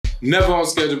Never on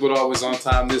schedule, but always on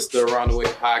time. This is the Around the Way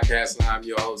podcast, and I'm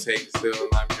your host, Hayden Still, and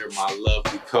I'm here with my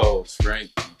lovely co-host,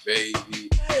 Frankie,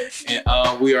 baby.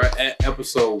 And we are at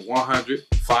episode 100.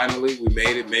 Finally, we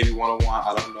made it. Maybe 101.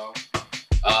 I don't know.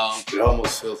 It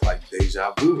almost feels like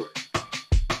deja vu.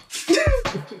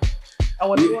 I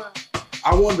wonder why.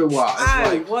 I wonder why.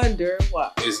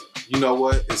 It's, you know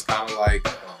what? It's kind of like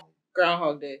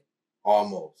Groundhog Day.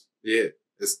 Almost. Yeah.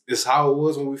 It's how it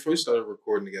was when we first started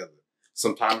recording together.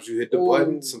 Sometimes you hit the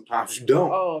button, sometimes you don't.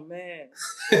 Oh, man.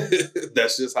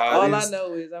 That's just how All it is. I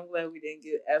know is I'm glad we didn't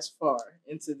get as far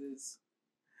into this.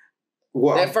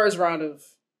 Well, that first round of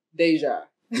deja.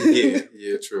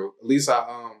 yeah, true. At least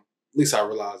I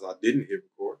realized I didn't hit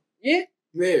record. Yeah.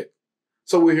 Yeah.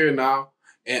 So we're here now.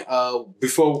 And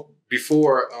before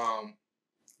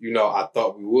I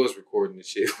thought we was recording the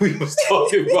shit we was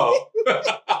talking about.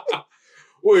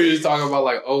 We were just talking about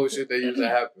like old shit that used to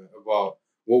happen about.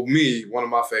 Well, one of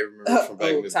my favorite memories from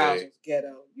back in the day.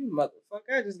 Ghetto. You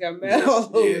motherfucker. I just got mad all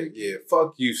over. Yeah.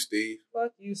 Fuck you, Steve.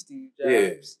 Fuck you, Steve Jobs.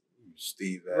 Yeah.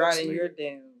 Steve ass. Riding your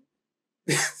damn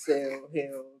cell,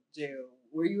 hell, jail.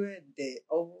 Where you at? Dead.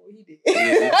 Oh, he did.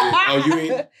 Yeah, oh, you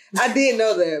ain't? I did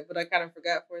know that, but I kind of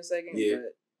forgot for a second. Yeah.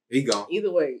 But he gone.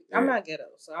 Either way, yeah. I'm not ghetto,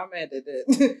 so I'm mad at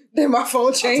that. Then my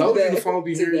phone changed. I told you the phone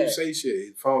be hearing you say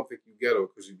shit. The phone think you ghetto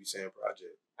because you be saying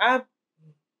project.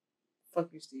 Fuck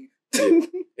you, Steve. Yeah.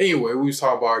 Anyway, we was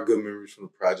talking about our good memories from the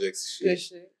projects. Good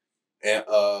shit. And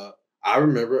I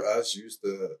remember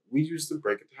we used to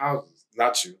break into houses.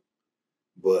 Not you,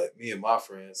 but me and my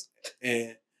friends.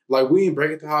 And like we didn't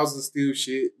break into houses and steal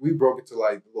shit. We broke into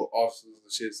like the little offices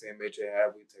and shit saying Major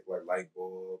had. We take like light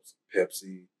bulbs,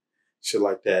 Pepsi, shit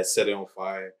like that, set it on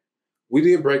fire. We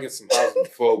did break into some houses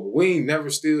before, but we ain't never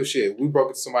steal shit. We broke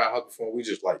into somebody's house before and we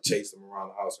just like chased them around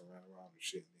the house and ran around and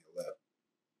shit and then left.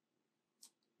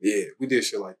 Yeah, we did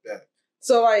shit like that.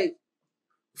 So like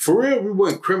for real, we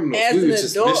weren't criminals. We were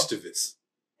just mischievous.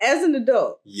 As an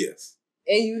adult. Yes.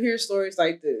 And you hear stories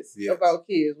like this about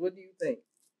kids. What do you think?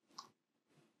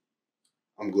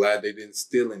 I'm glad they didn't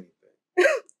steal anything.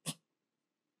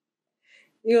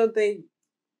 You don't think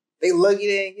they lucky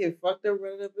they didn't get fucked up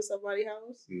running up in somebody's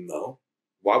house? No.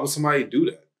 Why would somebody do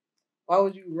that? Why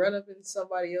would you run up in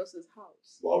somebody else's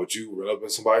house? Why would you run up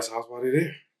in somebody's house while they're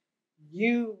there?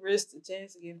 You risk the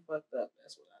chance of getting fucked up.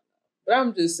 That's what I know. But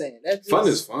I'm just saying. Fun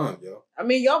is fun, yo. I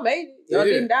mean, y'all made it. Y'all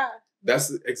didn't die. That's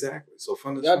exactly. So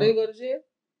fun is y'all fun. Y'all didn't go to jail?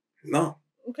 No.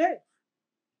 Okay.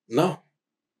 No.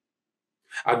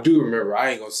 I do remember,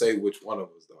 I ain't gonna say which one of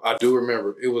us though. I do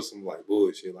remember it was some like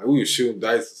bullshit. Like we were shooting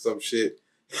dice or some shit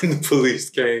and the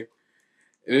police came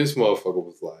and this motherfucker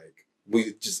was like,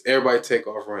 everybody take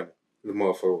off running. The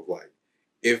motherfucker was like,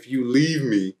 if you leave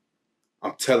me,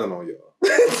 I'm telling on y'all.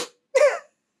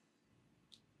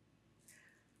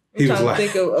 I'm trying to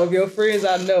think of your friends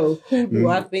I know. Who do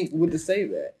I think would say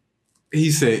that? He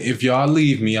said, if y'all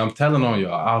leave me, I'm telling on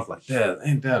y'all. I was like,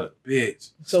 ain't that a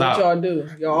bitch? So Stop. What y'all do?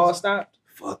 Y'all all stopped?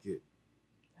 Fuck it.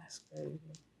 That's crazy.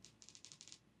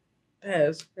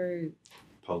 That's crazy.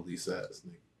 Police ass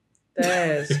nigga.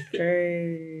 That's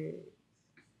crazy.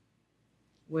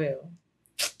 Well,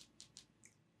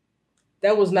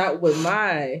 that was not what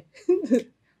my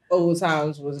old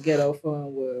times was ghetto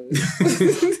fun was.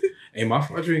 Hey, my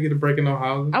fault you didn't get to break in no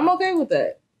houses. I'm okay with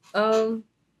that.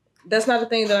 That's not a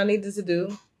thing that I needed to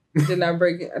do. I did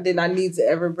not need to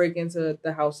ever break into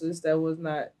the houses. That was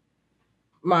not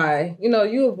my,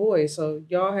 you a boy, so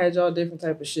y'all had y'all different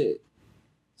type of shit.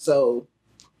 So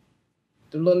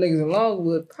the little niggas in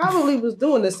Longwood probably was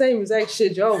doing the same exact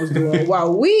shit y'all was doing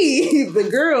while we, the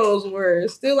girls, were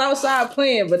still outside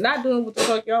playing, but not doing what the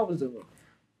fuck y'all was doing.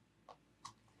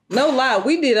 No lie,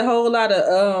 we did a whole lot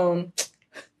of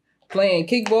playing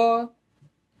kickball,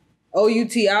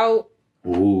 OUT out.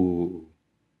 Ooh.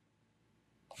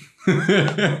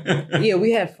 Yeah,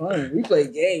 we had fun. We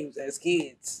played games as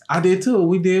kids. I did too.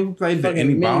 We played the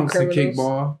any bounce and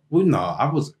kickball. I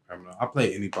wasn't a criminal. I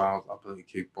played any bounce. I played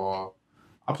kickball.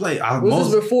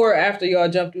 Was this before or after y'all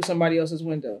jumped through somebody else's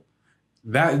window?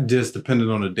 That just depended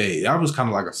on the day. That was kind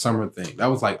of like a summer thing. That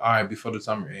was like, all right, before the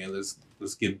summer ends,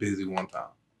 let's get busy one time.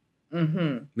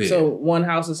 Mm-hmm. Yeah. So one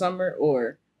house a summer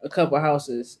or a couple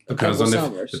houses? Depends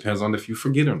on if you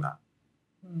forget or not.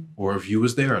 Or if you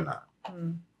was there or not.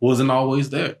 Wasn't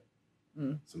always there.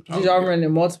 Did y'all run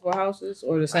in multiple houses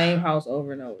or the same house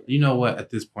over and over? You know what? At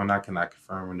this point, I cannot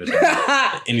confirm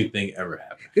that anything ever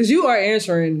happened. Because you are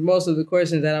answering most of the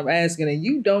questions that I'm asking, and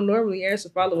you don't normally answer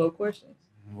follow-up questions.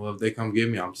 Well, if they come get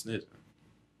me, I'm snitching.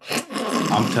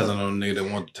 I'm telling on the nigga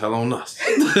that want to tell on us.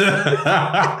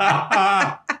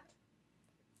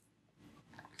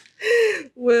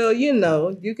 Well, you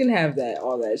know, you can have that,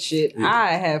 all that shit. Yeah.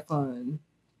 I have fun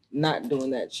not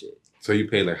doing that shit. So you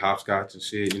play like hopscotch and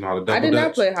shit? You know how to double I did dutch?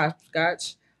 not play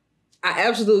hopscotch. I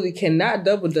absolutely cannot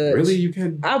double dutch. Really? You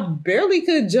can? I barely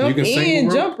could jump You can single in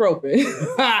rope? jump roping.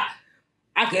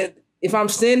 I could, if I'm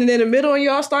standing in the middle and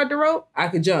y'all start the rope, I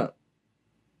could jump.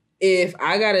 If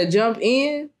I gotta jump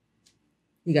in,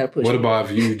 you gotta push What me. about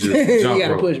if you just jump You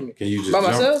gotta rope? push me. Can you just By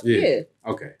jump? myself? Yeah.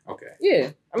 Okay. Yeah.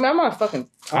 I mean, I'm not fucking.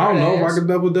 I don't know if I hard-ass. can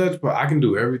double dutch, but I can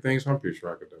do everything, so I'm pretty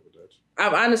sure I could double dutch.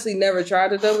 I've honestly never tried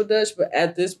to double dutch, but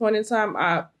at this point in time,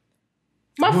 my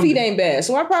I feet wonder- ain't bad,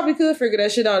 so I probably could figure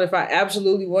that shit out if I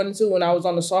absolutely wanted to when I was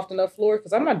on the soft enough floor.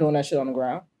 Because I'm not doing that shit on the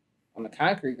ground, on the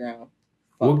concrete ground.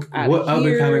 What Fuck outta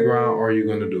other kind of here. ground are you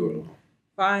gonna do it on?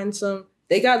 Find some.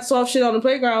 They got soft shit on the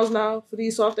playgrounds now for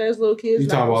these soft ass little kids. You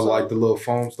talking about like the little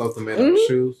foam stuff that made out of Mhm.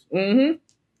 shoes? Mm-hmm.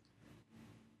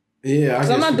 Yeah, Because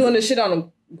I'm not doing this shit on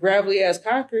a gravelly ass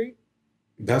concrete.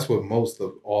 That's what most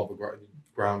of all the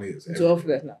ground is. I'm too old for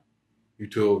that now. You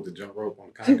too old to jump rope on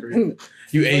the concrete?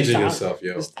 You aging yourself,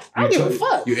 yo. I don't give a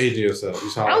fuck. You aging yourself. You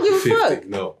sound I don't like give a 50. fuck.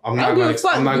 No, I'm I not don't give gonna a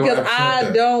fuck I'm not because gonna accept I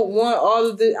that. don't want all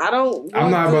of this. I don't. I'm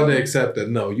want not about the- to accept that.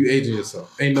 No, you aging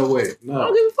yourself. Ain't no way. I No.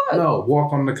 don't give a fuck. No,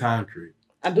 walk on the concrete.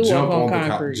 I do Jump walk on the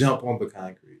concrete. jump on the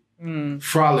concrete. Mm.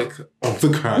 Frolic on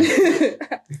the concrete.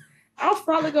 I'll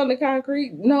frolic on the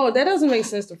concrete. No, that doesn't make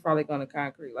sense to frolic on the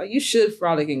concrete. Like, you should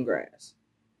frolic in grass.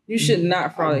 You should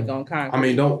not frolic on concrete. I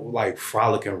mean, don't like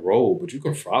frolic and roll, but you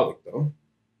can frolic though.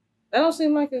 that don't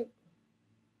seem like a.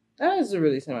 That doesn't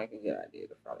really seem like a good idea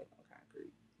to frolic on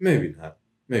concrete. Maybe not.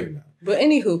 Maybe not. But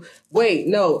anywho, wait,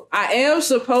 no, I am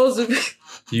supposed to be.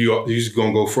 You just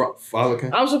gonna go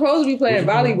frolicking? I'm supposed to be playing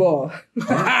What you volleyball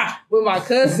with my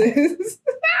cousins.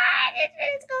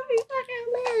 It's gonna be fucking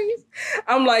hilarious.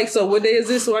 I'm like, so what day is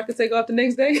this so I can take off the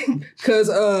next day? Cause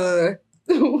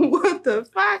what the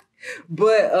fuck?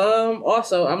 But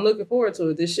also I'm looking forward to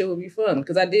it. This shit will be fun.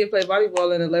 Because I did play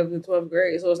volleyball in 11th and 12th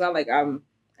grade. So it's not like I'm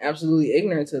absolutely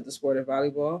ignorant to the sport of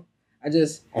volleyball. I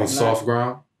just On soft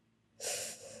ground?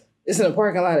 It's in a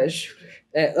parking lot at Shooter.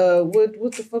 At what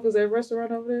the fuck is that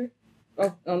restaurant over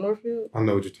there? On Northfield? I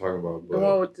know what you're talking about, The one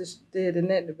but with the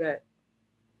net in the back.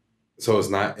 so it's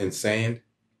not insane.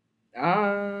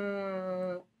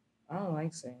 I don't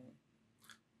like saying.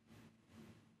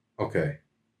 Okay.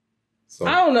 So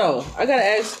I don't know. I gotta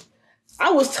ask.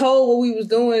 I was told what we was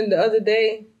doing the other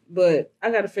day, but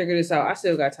I gotta figure this out. I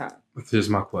still got time. here's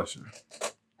my question.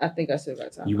 I think I still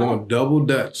got time. You want double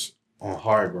dutch on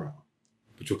hard ground,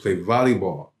 but you'll play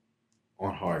volleyball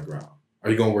on hard ground. Are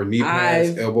you gonna wear knee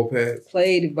pads, I've elbow pads?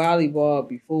 played volleyball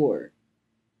before.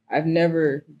 I've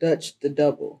never dutched the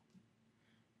double.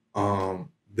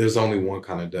 There's only one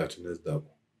kind of dutch, and it's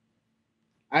double.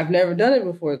 I've never done it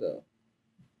before though.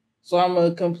 So I'm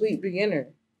a complete beginner.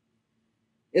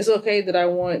 It's okay that I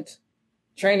want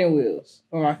training wheels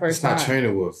for my first It's not time.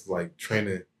 training wheels, it's like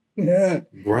training I'm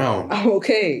ground.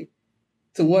 okay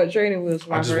to want training wheels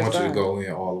for my I first just time. want you to go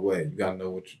in all the way. You gotta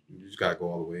know what you just gotta go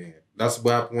all the way in. That's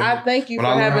what happened I thank you when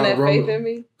for I learned having how to that roller- faith in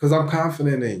me. because I'm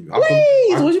confident in you.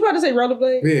 Please, was you about to say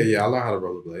rollerblade? Yeah, I learned how to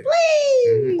rollerblade.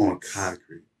 Please. On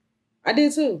concrete. I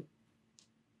did too.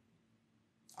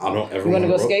 I don't ever You wanna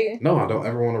wanna go skating? No, I don't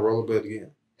ever want to rollerblade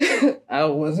again. I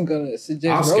wasn't gonna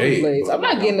suggest I'll skate, rollerblades. but I'm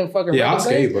not getting them fucking Yeah, I'll rollerblades.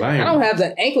 skate, but I ain't. I don't have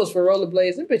the ankles for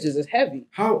rollerblades. Them bitches is heavy.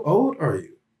 How old are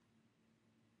you?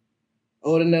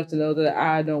 Old enough to know that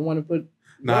I don't want to put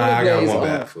Nah, I got rollerblades one on.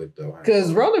 bad foot though.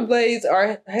 Because rollerblades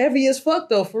are heavy as fuck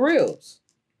though, for reals.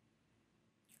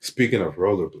 Speaking of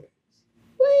rollerblades,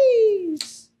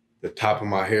 Please. the top of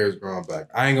my hair is growing back.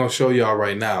 I ain't gonna show y'all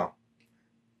right now,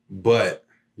 but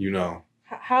you know.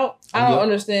 How I don't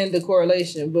understand the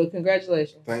correlation, but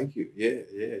congratulations. Thank you.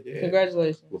 Yeah.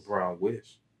 Congratulations. LeBron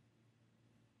wish.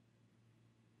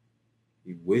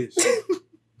 He wish.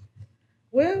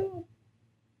 Well,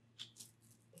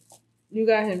 you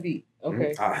got him beat.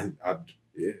 Okay.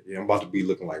 Yeah. I'm about to be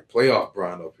looking like playoff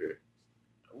Brian up here.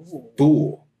 Ooh.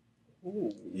 Fool.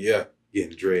 Ooh. Yeah.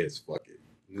 Getting dreads. Fuck it.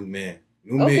 New man.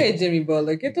 New Okay, me. Jimmy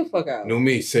Butler, get the fuck out. New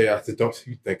me. Say after don't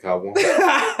you think I won't?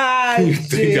 you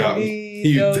think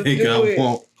I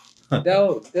won't?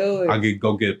 Don't do it. I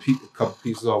go get a couple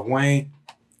pieces off Wayne.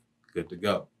 Good to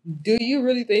go. Do you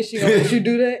really think she gonna let you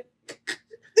do that?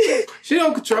 She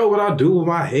don't control what I do with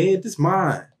my head. This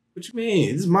mine. What you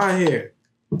mean? This is my hair.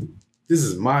 This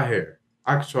is my hair.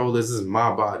 I control this. This is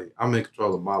my body. I'm in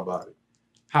control of my body.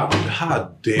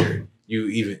 How dare you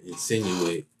even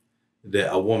insinuate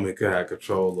that a woman could have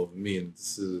control over me and the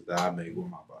decisions that I make with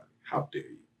my body? How dare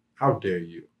you? How dare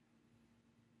you?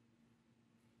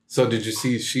 So did you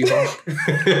see She-Hulk?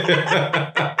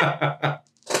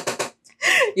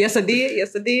 Yes, I did.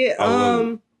 Yes, I did. I love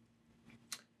it.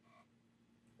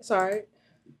 It's all right.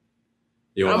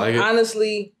 You don't like it?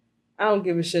 Honestly, I don't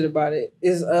give a shit about it.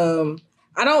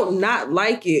 I don't not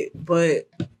like it, but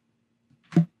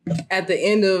at the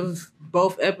end of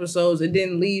both episodes, it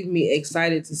didn't leave me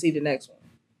excited to see the next one.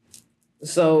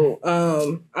 So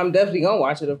I'm definitely gonna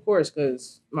watch it, of course,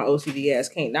 because my OCD ass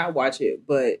can't not watch it.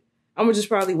 But I'm gonna just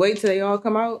probably wait till they all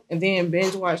come out and then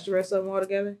binge watch the rest of them all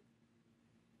together.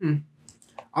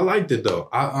 I liked it though.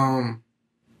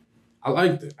 I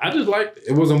liked it. I just liked it.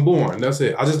 It wasn't boring. That's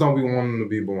it. I just don't be wanting to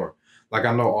be boring. Like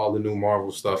I know all the new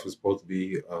Marvel stuff is supposed to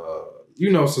be,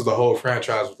 since the whole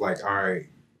franchise was like, all right,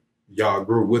 y'all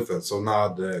grew with us. So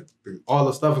now all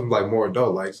the stuff is like more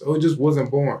adult, like so it just wasn't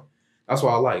boring. That's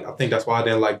what I like. I think that's why I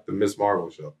didn't like the Miss Marvel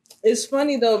show. It's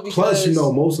funny though because plus,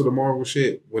 most of the Marvel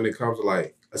shit when it comes to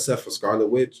like, except for Scarlet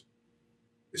Witch,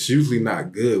 it's usually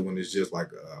not good when it's just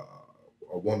like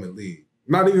a woman lead.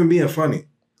 Not even being funny.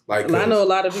 Like I know a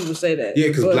lot of people say that. Yeah,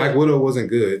 because Black Widow wasn't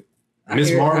good.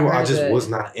 Miss Marvel, I just was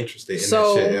not interested in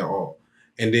that shit at all.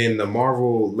 And then the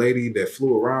Marvel lady that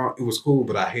flew around, it was cool,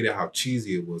 but I hated how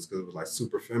cheesy it was because it was like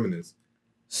super feminist.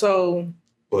 So,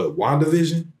 but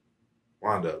WandaVision,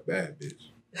 Wanda a bad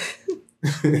bitch.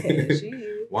 Yeah, she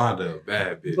is. Wanda a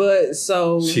bad bitch. But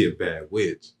so she a bad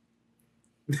witch.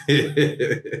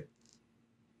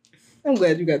 I'm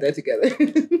glad you got that together.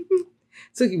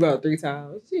 Took you about 3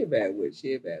 times. She a bad witch.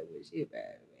 She a bad witch. She a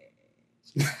bad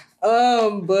witch.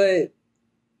 But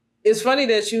it's funny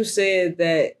that you said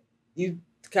that you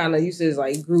said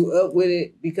like grew up with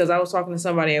it, because I was talking to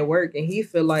somebody at work and he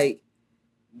feel like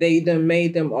they done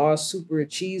made them all super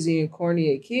cheesy and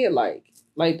corny and kid like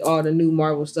all the new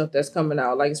Marvel stuff that's coming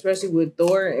out, like especially with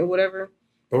Thor and whatever.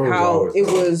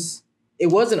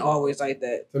 It wasn't always like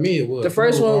that. To me, it was. The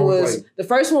first one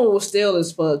was stale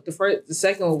as fuck. The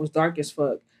second one was dark as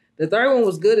fuck. The third one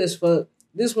was good as fuck.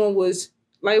 This one was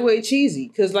lightweight cheesy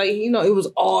because it was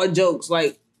all jokes,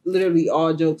 like literally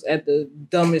all jokes at the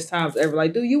dumbest times ever.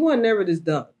 Like, dude, you weren't never this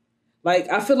dumb. Like,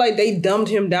 I feel like they dumbed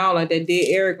him down like they did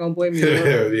Eric on Boy Meets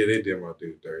World. Yeah, they did my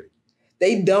dude dirty.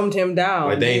 They dumbed him down.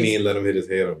 Like they ain't even let him hit his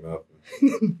head or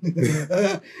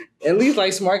nothing. At least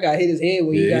like Smart got hit his head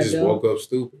when he got just woke up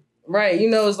stupid. Right,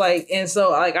 it's like, and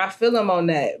so like I feel him on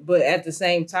that, but at the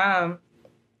same time,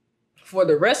 for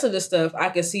the rest of the stuff, I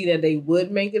could see that they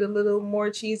would make it a little more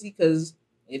cheesy because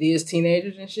it is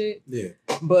teenagers and shit. Yeah.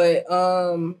 But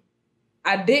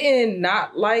I didn't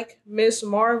not like Miss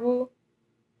Marvel,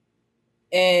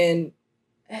 and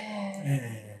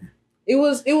it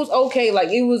was okay.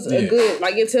 Like it was a good,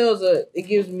 like it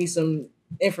gives me some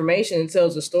information, it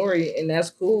tells a story, and that's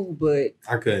cool. But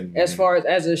I couldn't. As far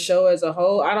as a show as a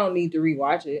whole, I don't need to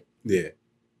rewatch it. Yeah.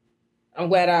 I'm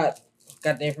glad I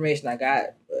got the information I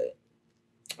got, but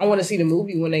I want to see the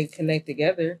movie when they connect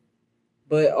together.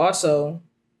 But also,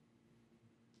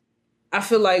 I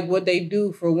feel like what they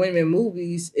do for women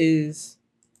movies is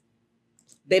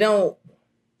they don't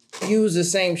use the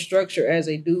same structure as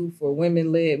they do for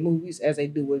women-led movies as they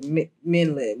do with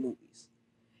men-led movies.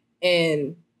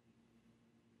 And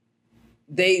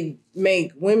they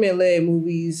make women-led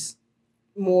movies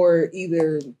more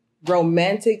either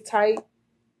romantic type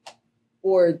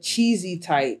or cheesy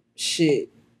type shit.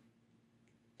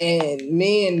 And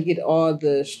men get all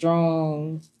the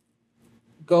strong,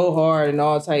 go hard and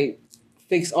all type,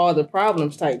 fix all the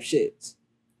problems type shits.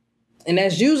 And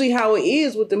that's usually how it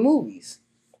is with the movies.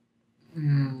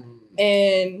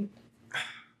 And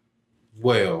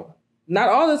well, not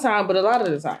all the time, but a lot of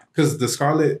the time. Because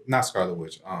not Scarlet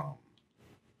Witch,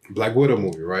 Black Widow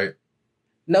movie, right?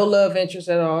 No love interest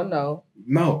at all, no.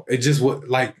 No, it just was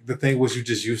like the thing was you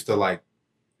just used to like,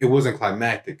 it wasn't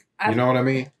climactic. You know what I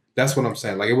mean? That's what I'm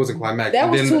saying. Like it wasn't climactic. That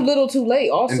was too little, too late.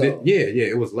 Also,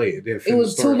 it was late. It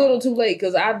was too little, too late.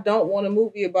 Because I don't want a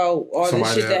movie about all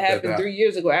this shit that happened 3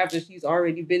 years ago after she's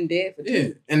already been dead for 2. Yeah,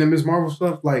 and the Miss Marvel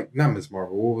stuff, like not Miss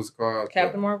Marvel. What was it called?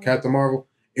 Captain Marvel. Captain Marvel.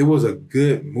 It was a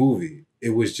good movie.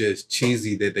 It was just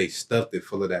cheesy that they stuffed it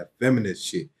full of that feminist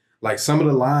shit. Like some of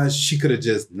the lines she could have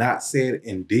just not said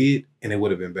and did, and it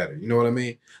would have been better. You know what I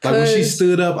mean? Like when she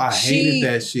stood up, I hated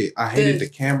that shit. I hated the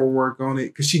camera work on it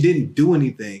because she didn't do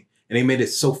anything, and they made it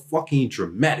so fucking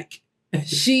dramatic.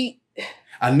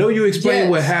 I know you explained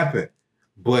what happened,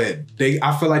 but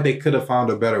I feel like they could have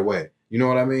found a better way. You know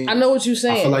what I mean? I know what you're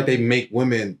saying. I feel like they make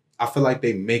women. I feel like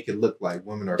they make it look like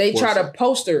women are. They try to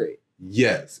poster it.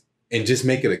 Yes. And just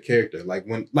make it a character, like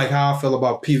how I feel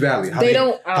about P Valley.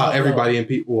 How everybody in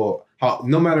P. Well,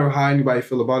 no matter how anybody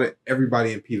feel about it,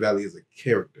 everybody in P Valley is a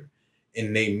character,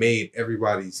 and they made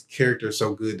everybody's character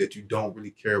so good that you don't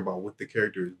really care about what the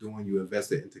character is doing. You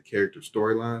invest it into character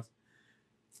storylines.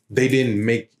 they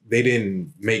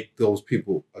didn't make those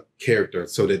people a character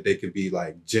so that they could be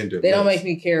like genderless. They don't make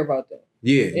me care about them.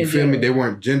 Yeah, you feel me? general. They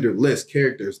weren't genderless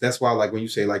characters. That's why, like, when you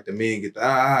say like the men get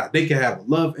the they can have a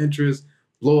love interest,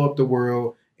 blow up the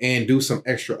world, and do some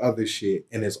extra other shit,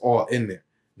 and it's all in there.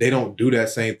 They don't do that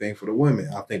same thing for the women.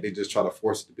 I think they just try to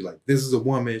force it to be like, this is a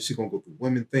woman, she's gonna go through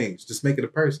women things. Just make it a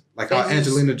person. Like how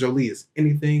Angelina Jolie is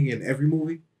anything in every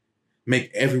movie. Make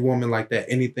every woman like that,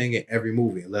 anything in every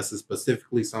movie, unless it's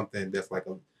specifically something that's like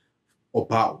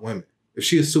about women. If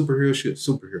she a superhero, she a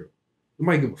superhero.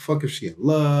 Nobody give a fuck if she in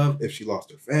love, if she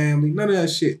lost her family, none of that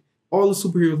shit. All the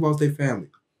superheroes lost their family.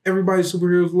 Everybody's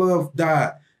superheroes love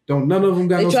died. None of them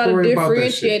got no story about that shit. They try to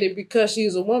differentiate it because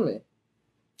she's a woman.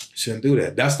 Shouldn't do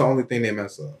that. That's the only thing they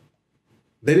mess up.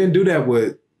 They didn't do that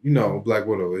with, Black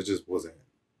Widow. It just wasn't.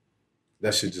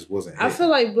 That shit just wasn't. I feel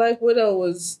like Black Widow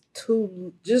was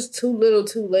too little,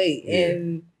 too late,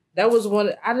 and that was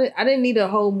one. I didn't need a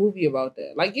whole movie about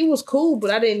that. Like it was cool,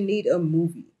 but I didn't need a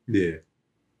movie. Yeah.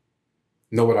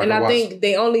 No, but I think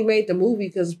they only made the movie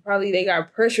because probably they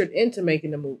got pressured into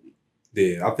making the movie.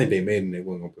 Yeah, I think they made it and they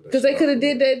weren't gonna put that. Because they could have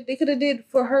did that. They could have did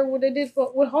for her what they did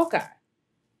with Hawkeye.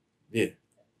 Yeah.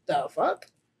 The fuck.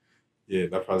 Yeah,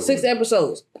 that probably 6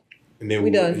 episodes. And then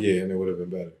we done. Yeah, and it would have been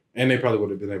better. And they probably would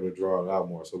have been able to draw it out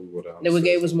more, so we would have. They would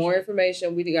gave us more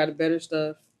information. We got better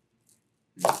stuff.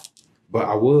 But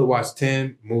I would watch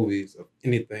 10 movies of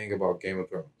anything about Game of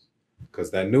Thrones,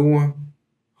 because that new one,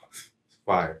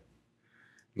 fire.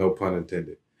 No pun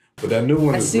intended. But that new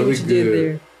one is really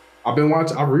good. I've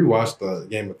rewatched the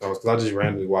Game of Thrones because I just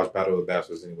randomly watched Battle of the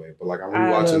Bastards anyway. But like I'm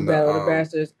rewatching Battle of the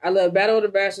Bastards. I love Battle of the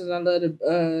Bastards. I love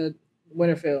the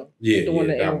Winterfell. Yeah,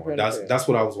 that one. That's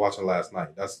what I was watching last night.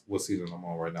 That's what season I'm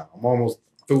on right now. I'm almost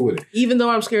through with it. Even though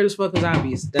I'm scared as fuck of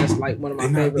zombies, that's like one of my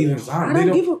favorites. I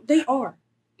don't give a. They are.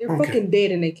 They're fucking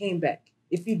dead and they came back.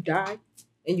 If you die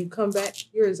and you come back,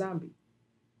 you're a zombie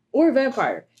or a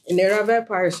vampire, and they're not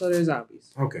vampires, so they're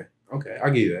zombies. Okay, I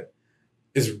get you that.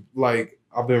 It's like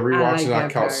I've been rewatching. I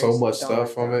caught so much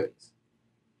stuff from it.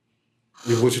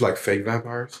 Would you like fake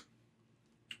vampires?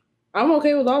 I'm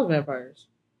okay with all vampires.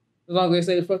 As long as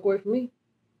they stay the fuck away from me.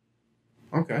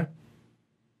 Okay.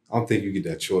 I don't think you get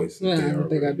that choice. Yeah, I don't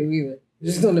think I do either.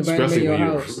 Just don't invite them in your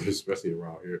house. Especially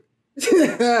around here.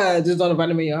 Just don't invite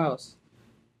them in your house.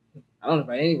 I don't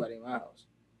invite anybody in my house.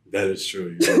 That is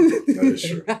true. That is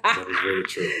true. That is very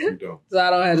true. You don't. So I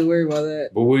don't have to worry about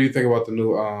that. But what do you think about the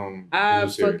new I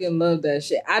fucking love that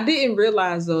shit. I didn't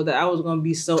realize though that I was gonna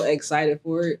be so excited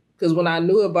for it. Because when I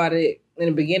knew about it in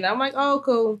the beginning, I'm like, oh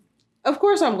cool. Of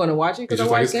course I'm gonna watch it because I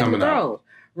watch Game of Thrones.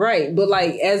 Right. But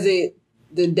like as the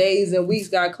days and weeks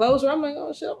got closer, I'm like,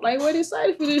 oh shit, I'm like, what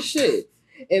excited for this shit.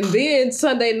 And then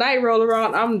Sunday night roll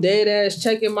around, I'm dead ass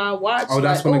checking my watch. Oh,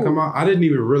 that's when it come out? I didn't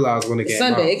even realize when it came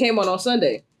Sunday. out. It came on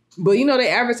Sunday. But you know they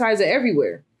advertise it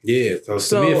everywhere. Yeah, so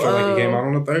to me it felt like it came out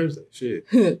on a Thursday. Shit.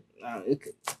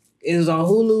 It was on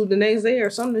Hulu the next day or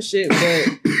something shit,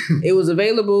 but it was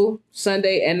available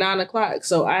Sunday at 9:00.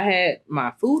 So I had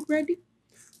my food ready,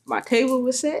 my table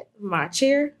was set, my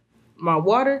chair, my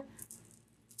water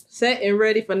set and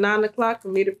ready for 9:00 for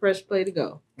me to press play to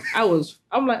go.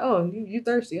 I'm like, oh, you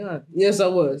thirsty, huh? Yes, I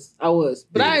was.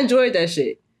 But I enjoyed that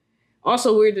shit.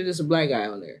 Also weird that there's a black guy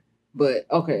on there. But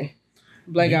okay.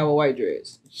 Black guy with white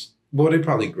dreads. Boy, they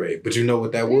probably great. But you know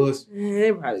what that was?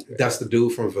 They probably great. That's the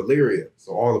dude from Valyria.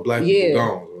 So all the black people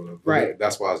gone. Right.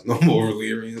 That's why it's no more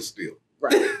Valyrians still.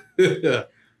 Right.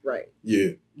 Right. Yeah.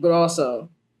 But also,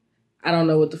 I don't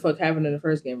know what the fuck happened in the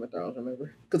first Game of Thrones,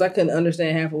 remember? Because I couldn't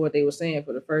understand half of what they were saying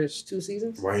for the first 2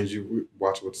 seasons. Why didn't you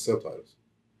watch it with the subtitles?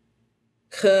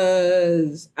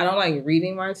 Because I don't like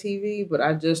reading my TV, but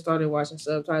I just started watching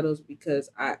subtitles because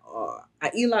I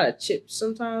eat a lot of chips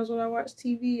sometimes when I watch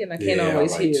TV, and I can't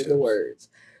always hear the words.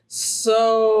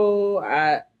 So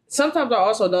sometimes I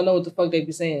also don't know what the fuck they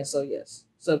be saying. So yes,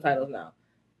 subtitles now.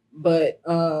 But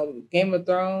Game of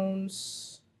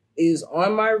Thrones is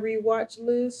on my rewatch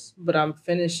list, but I'm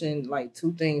finishing like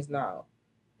 2 things now,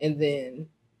 and then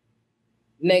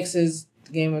next is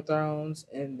Game of Thrones,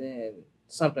 and then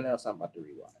something else I'm about to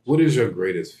rewatch. What is your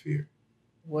greatest fear?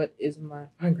 What is my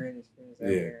greatest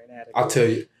fear? I'll tell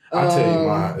you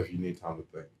mine if you need time to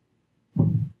think.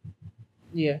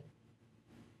 Yeah.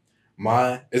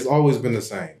 Mine, it's always been the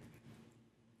same.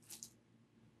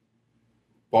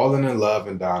 Falling in love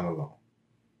and dying alone.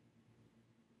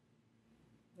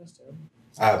 That's terrible.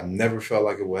 I have never felt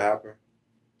like it would happen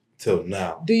till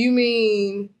now. Do you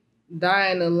mean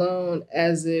dying alone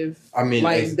as if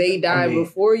they died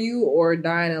before you, or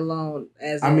dying alone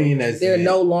as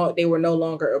they were no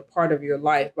longer a part of your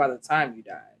life by the time you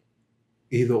died?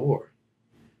 Either or.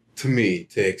 to me,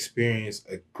 to experience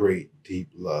a great deep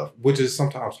love, which is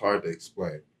sometimes hard to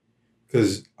explain,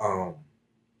 because I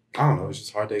don't know, it's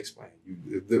just hard to explain.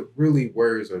 The really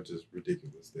words are just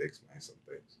ridiculous to explain some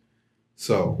things.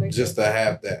 So just to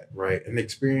have that right and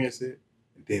experience it,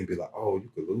 and then be like, oh, you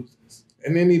could lose this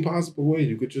in any possible way.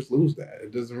 You could just lose that.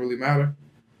 It doesn't really matter.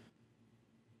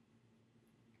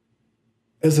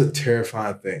 It's a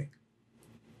terrifying thing.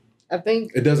 I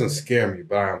think it doesn't scare me,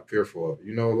 but I'm fearful of it.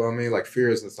 You know what I mean? Like fear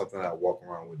isn't something I walk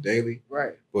around with daily.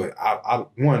 Right. But I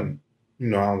one, I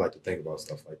don't like to think about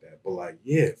stuff like that. But like,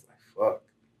 yeah, it's like fuck.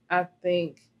 I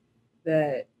think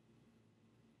that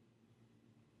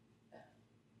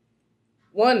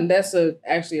one, that's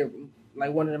actually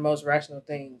like one of the most rational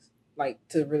things, like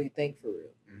to really think for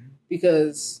real,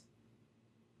 because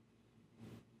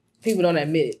people don't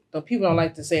admit it. People don't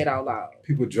like to say it out loud.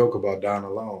 People joke about dying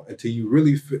alone until you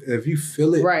really, if you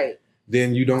feel it, right,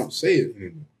 then you don't say it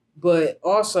anymore. But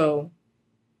also,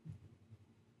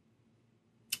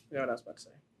 you know what I was about to say.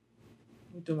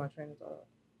 Let me do my training thought.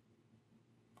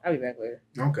 I'll be back later.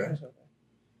 Okay.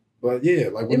 But yeah,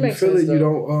 like when you feel it, you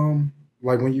don't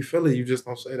like when you feel it, you just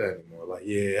don't say that anymore. Like,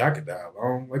 yeah, I could die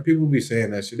alone. Like people be saying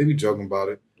that shit. They be joking about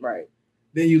it. Right.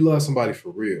 Then you love somebody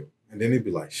for real. And then they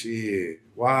be like, shit,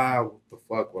 why the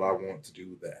fuck would I want to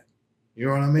do that? You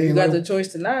know what I mean? You got the choice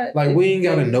to not. Like we ain't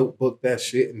got to notebook that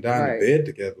shit and die in the bed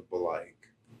together, but like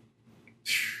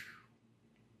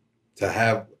to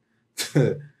have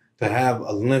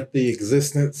a lengthy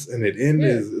existence and it end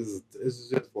is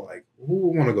just like, who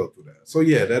would want to go through that? So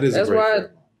yeah, that's a great why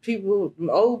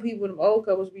them old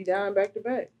couples be dying back to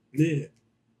back. Yeah.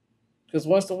 Because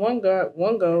once the one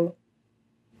go,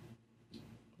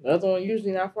 the other one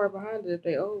usually not far behind it if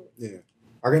they old. Yeah.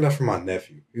 I got that from my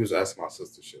nephew. He was asking my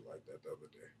sister shit like that the other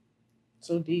day.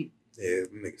 So deep. Yeah,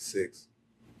 nigga 6.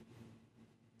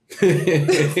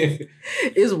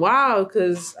 It's wild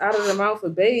because out of the mouth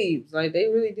of babes, like they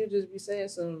really do just be saying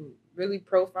some really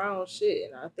profound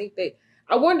shit. And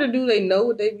I wonder, do they know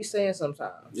what they be saying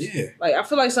sometimes? Yeah. Like I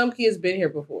feel like some kids been here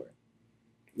before.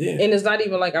 Yeah. And it's not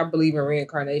even like I believe in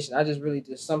reincarnation. I just really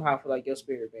just somehow feel like your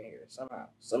spirit been here somehow,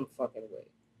 some fucking way.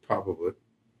 Probably.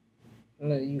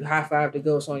 You high five the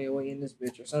ghost on your way in this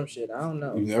bitch or some shit. I don't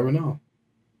know. You never know.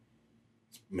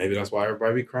 Maybe that's why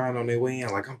everybody be crying on their way in.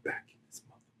 Like, I'm back in this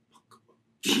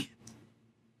motherfucker.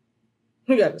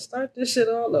 We got to start this shit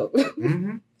all over.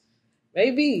 Mm-hmm.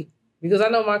 Maybe. Because I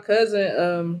know my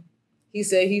cousin, he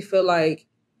said he feel like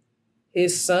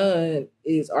his son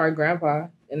is our grandpa.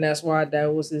 And that's why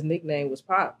that was his nickname was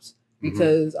Pops.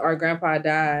 Because our grandpa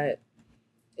died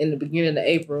in the beginning of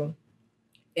April.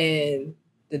 And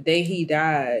the day he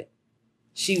died,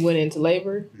 she went into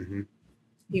labor. Mm-hmm.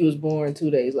 He was born 2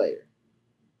 days later.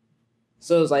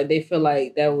 So it's like they feel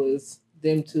like that was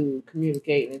them two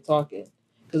communicating and talking.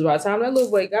 Because by the time that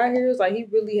little boy got here, it's like he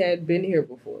really had been here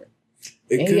before.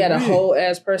 And he had a whole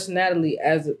ass personality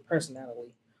as a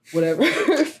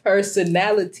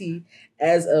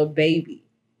baby.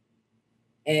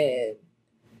 And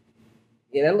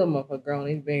yeah, that little motherfucker grown.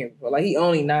 He's been here before. Like he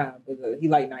only 9, but he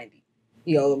like 90.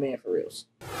 He old man for reals.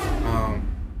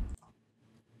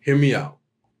 Hear me out.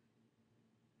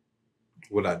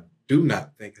 What I do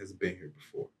not think has been here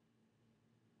before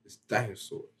is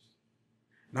dinosaurs.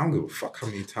 And I don't give a fuck how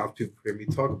many times people hear me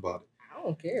talk about it. I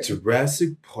don't care.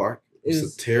 Jurassic Park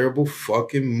is a terrible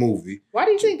fucking movie. Why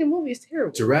do you think the movie is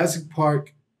terrible? Jurassic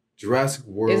Park, Jurassic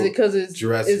World. Is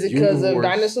it because of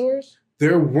dinosaurs?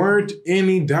 There weren't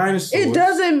any dinosaurs. It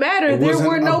doesn't matter. There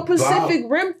were no Pacific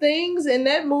Rim things in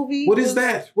that movie. What is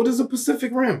that? What is a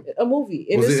Pacific Rim? A movie.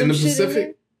 Was it in the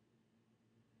Pacific?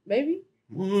 Maybe.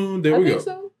 There we go.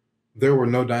 So. There were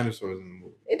no dinosaurs in the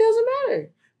movie. It doesn't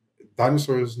matter.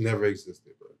 Dinosaurs never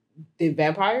existed, bro. Did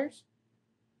vampires?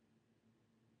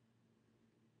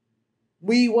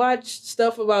 We watched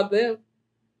stuff about them.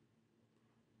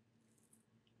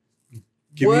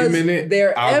 Give me a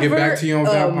minute. I'll get back to you on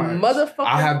vampires.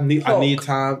 Motherfucker. I need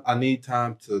time. I need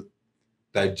time to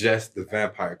digest the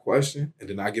vampire question, and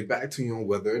then I get back to you on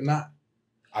whether or not.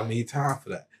 I need time for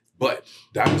that. But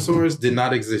dinosaurs did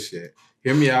not exist yet.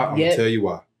 Hear me out. I'm gonna tell you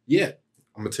why. Yeah,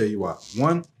 I'm gonna tell you why.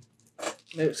 One.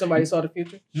 Somebody saw the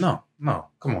future? No.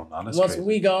 Come on now. That's Once crazy.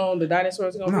 we gone, the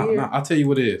dinosaurs are gonna be here. No. I'll tell you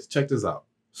what it is. Check this out.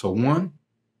 So one,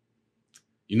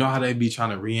 you know how they be trying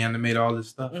to reanimate all this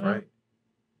stuff, right?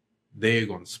 They're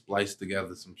going to splice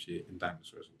together some shit and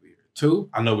dinosaurs will be here. 2,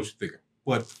 I know what you're thinking.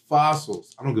 But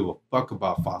fossils, I don't give a fuck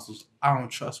about fossils. I don't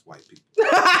trust white people.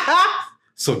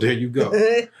 So there you go.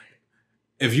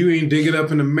 If you ain't dig it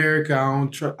up in America,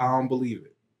 I don't believe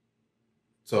it.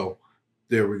 So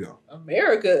there we go.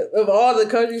 America, of all the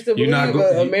countries to believe,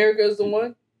 America is the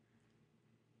one.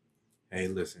 Hey,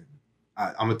 listen.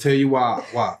 I'm gonna tell you why.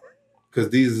 Why? Because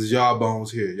these is y'all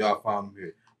bones here. Y'all found them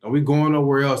here. Don't be going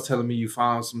nowhere else telling me you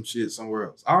found some shit somewhere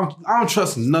else. I don't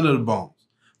trust none of the bones.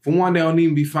 For one, they don't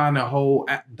even be finding whole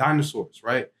dinosaurs,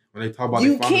 right? When they talk about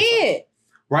you can't.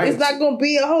 Right? It's not gonna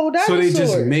be a whole dinosaur. So they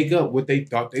just make up what they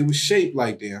thought they was shaped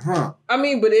like then, huh? I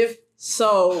mean, but if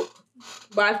so,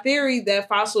 by theory, that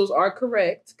fossils are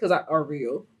correct because are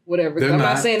real, whatever. I'm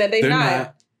not saying that they're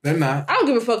not. They're not. I don't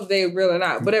give a fuck if they're real or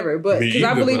not, whatever. But because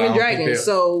I believe in dragons,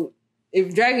 so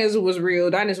if dragons was real,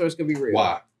 dinosaurs could be real.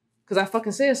 Why? Because I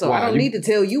fucking said so. Why? I don't need to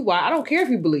tell you why. I don't care if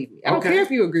you believe me. I don't care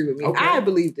if you agree with me. I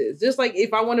believe this. Just like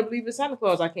if I want to believe in Santa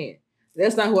Claus, I can.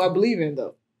 That's not who I believe in,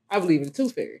 though. I believe in the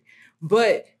Tooth Fairy.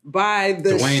 But by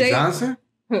the Dwayne shape... Johnson?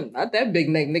 Not that big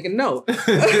neck nigga, no.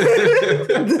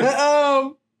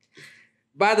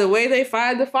 By the way they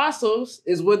find the fossils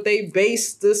is what they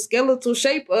base the skeletal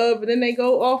shape of, and then they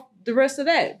go off the rest of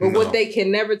that. But what they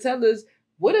can never tell is,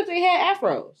 what if they had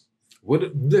afros?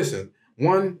 Listen,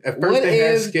 at first what they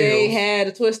had scales. What if they had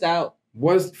a twist out?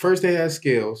 First they had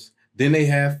scales, then they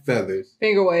had feathers.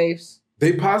 Finger waves.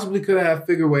 They possibly could have had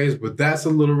figure waves, but that's a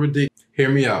little ridiculous. Hear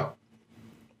me out.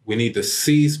 We need to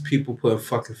cease people putting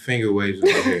fucking finger waves in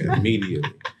their hair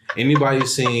immediately. Anybody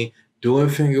seen doing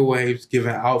finger waves,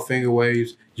 giving out finger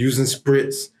waves, using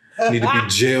spritz, need to be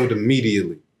jailed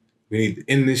immediately. We need to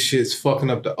end this shit. It's fucking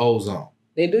up the ozone.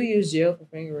 They do use jail for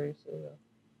finger waves. So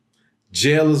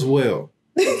jail as well.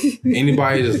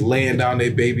 Anybody just laying down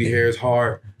their baby hairs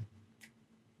hard,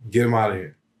 get them out of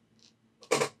here.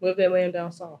 What if they lay them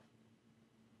down soft?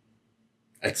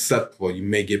 Acceptable. You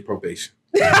may get probation.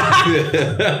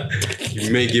 You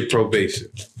may get probation.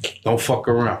 Don't fuck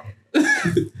around.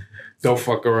 Don't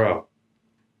fuck around.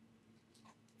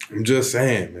 I'm just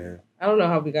saying, man. I don't know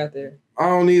how we got there. I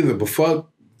don't either, but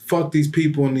fuck these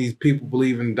people, and these people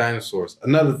believe in dinosaurs.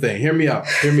 Another thing, hear me out.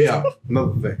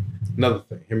 Another thing,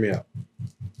 hear me out.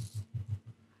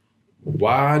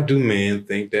 Why do women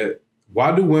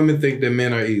think that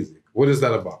men are easy? What is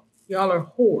that about? Y'all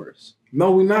are whores.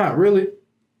 No, we're not, really.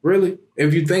 Really?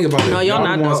 If you think about it, no, y'all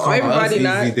not. Everybody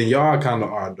not. Easy, then y'all kind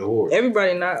of are the whores.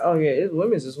 Everybody not. Oh yeah, it's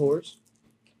women's is whores.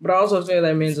 But I also feel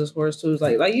like men's is whores too. It's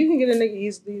like you can get a nigga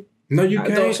easily. No, you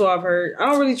can't. So I've heard. I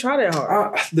don't really try that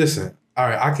hard. Listen, all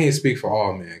right, I can't speak for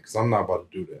all men because I'm not about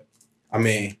to do that. I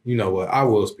mean, you know what? I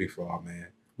will speak for all men.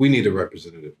 We need a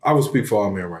representative. I will speak for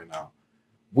all men right now.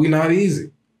 We not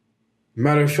easy.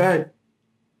 Matter of fact,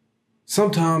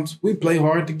 sometimes we play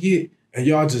hard to get, and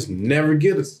y'all just never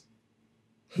get us.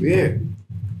 Yeah.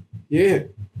 This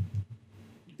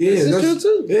is true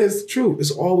too. Yeah, it's true.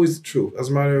 It's always the truth. As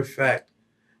a matter of fact,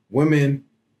 women.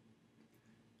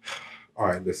 All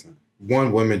right, listen.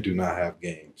 Women do not have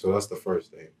game. So that's the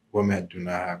first thing. Women do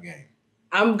not have game.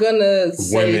 I'm gonna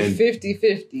say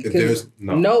 50-50.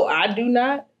 No, I do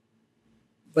not.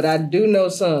 But I do know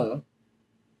some.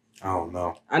 I don't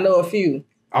know. I know a few.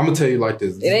 I'm gonna tell you like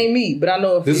this. It ain't me, but I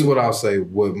know a few. This is what I'll say.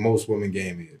 What most women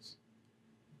game is.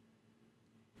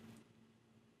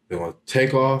 They want to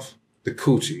take off the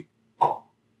coochie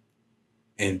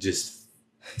and just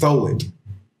throw it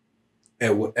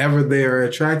at whatever they are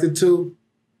attracted to,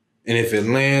 and if it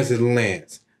lands, it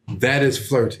lands. That is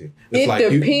flirting.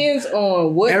 It depends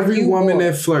on what every woman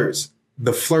that flirts.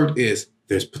 The flirt is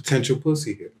there's potential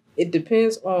pussy here. It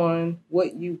depends on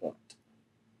what you want.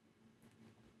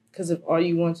 Because if all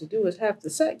you want to do is have the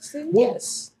sex, then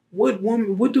yes. What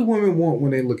do women want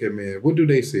when they look at men? What do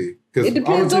they see? It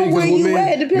depends on where you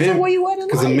at. It depends on where you at in life.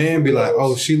 Because a man be like,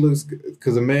 oh, she looks good.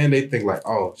 Because a man, they think like,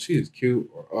 oh, she's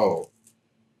cute. Or, oh,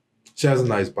 she has a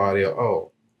nice body. Or,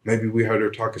 oh, maybe we heard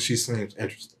her talk because she seems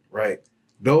interesting, right?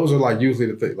 Those are like usually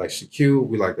the thing. Like, she cute,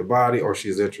 we like the body, or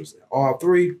she's interesting. All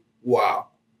three, wow,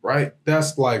 right?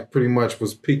 That's like pretty much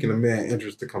what's piquing a man's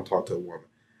interest to come talk to a woman.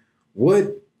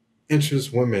 What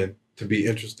interests women to be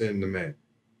interested in the man?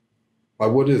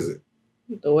 Like, what is it?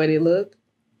 The way they look.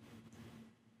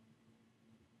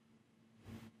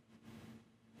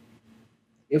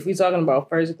 If we're talking about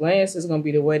first glance, it's going to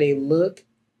be the way they look,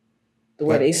 the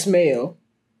way they smell.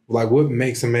 Like, what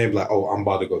makes a man be like, oh, I'm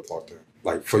about to go talk to him?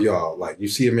 Like, for y'all, like, you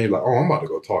see a man like, oh, I'm about to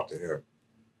go talk to him.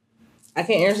 I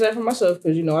can't answer that for myself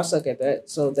because, I suck at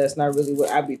that. So that's not really what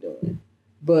I be doing.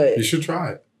 But you should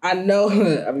try it. I know.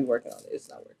 I be working on it. It's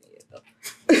not working yet, though.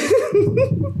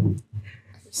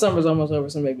 Summer's almost over,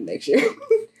 so maybe next year.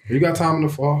 You got time in the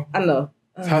fall? I know.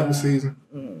 It's hunting season.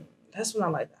 That's when I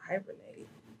like to hibernate.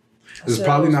 It's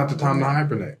probably not the time to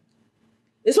hibernate.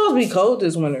 It's supposed to be cold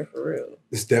this winter, for real.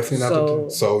 It's definitely not the time.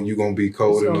 So you gonna be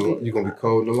cold you gonna be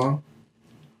cold in the lawn?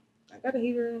 I got a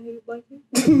heater and a heater blanket.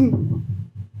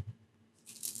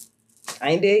 I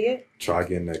ain't dead yet. Try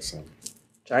again next summer.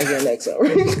 Try again next summer.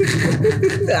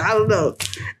 I don't know.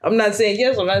 I'm not saying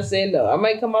yes. I'm not saying no. I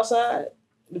might come outside.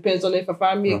 Depends on if I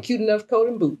find me a cute enough coat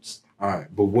and boots. All right,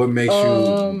 but what makes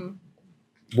you?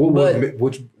 What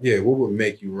would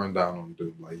make you run down on the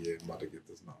dude? Like, yeah, I'm about to get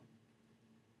this now.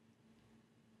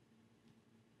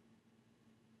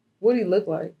 What do he look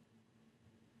like?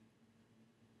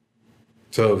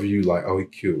 So if you like, oh, he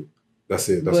cute. That's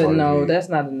it. That's but all no, that's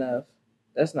not enough.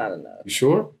 That's not enough. You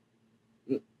sure?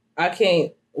 I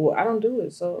can't. Well, I don't do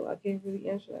it, so I can't really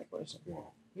answer that question.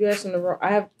 Wow. You asking the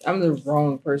wrong. I'm the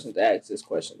wrong person to ask this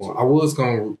question. Well, I was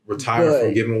gonna retire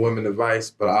from giving women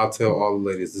advice, but I'll tell all the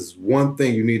ladies this is one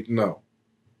thing you need to know.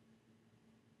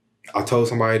 I told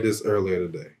somebody this earlier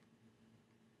today.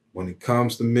 When it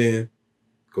comes to men,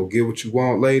 go get what you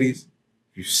want, ladies.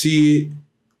 If you see it,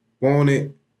 want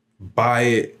it, buy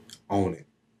it, own it.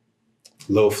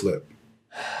 Low flip.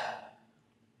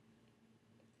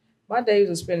 My days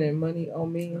of spending money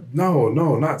on me. No,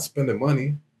 not spending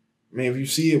money. I mean, if you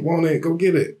see it, want it, go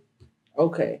get it.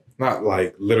 Okay. Not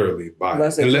like literally buy it.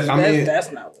 That's not. Unless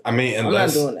I'm not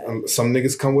doing that. Some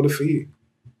niggas come with a fee.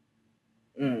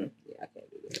 Yeah, I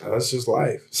can't do that. That's just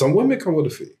life. Some women come with a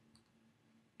fee.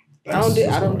 I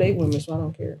don't date women, so I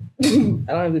don't care. I don't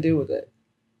have to deal with that.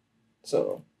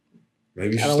 So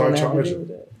maybe you should start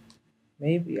charging.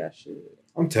 Maybe I should.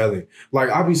 I'm telling you, like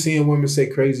I be seeing women say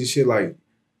crazy shit like,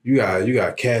 "You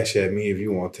got cash at me if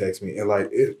you want to text me," and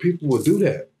like people would do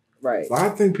that. Right. But I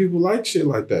think people like shit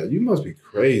like that. You must be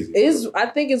crazy. I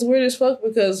think it's weird as fuck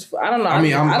because I don't know. I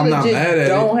mean, I'm not mad at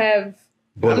don't it. Have.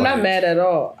 But I'm not mad at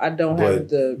all. I don't have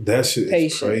the that shit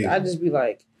patience. Is crazy. I just be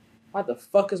like, why the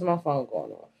fuck is my phone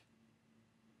going off?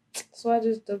 So I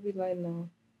just don't be like, no.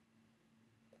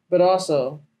 But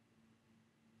also,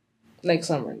 next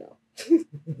summer, no.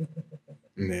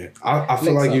 Yeah, I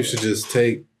feel like you should just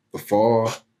take the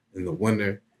fall and the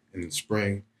winter and the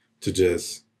spring to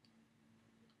just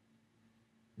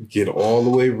get all the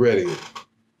way ready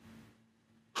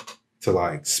to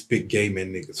like spit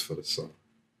gaming niggas for the summer.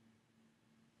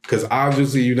 Because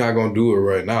obviously you're not going to do it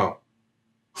right now.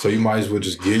 So you might as well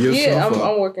just get yourself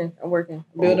I'm working.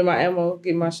 Building my ammo,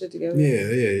 getting my shit together.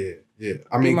 Yeah.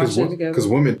 I mean, because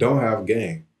women don't have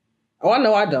game. Oh, I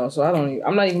know I don't. So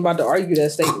I'm not even about to argue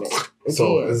that statement.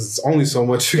 So it's only so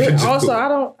much you can do. Also, I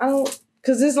don't,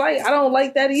 because it's like, I don't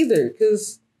like that either.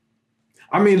 Because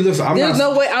I mean, listen, there's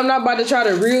no way I'm not about to try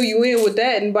to reel you in with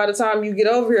that. And by the time you get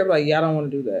over here, I'm like, yeah, I don't want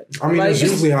to do that. I mean, like, that's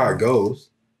usually how it goes.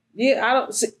 Yeah, I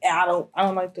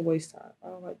don't like to waste time.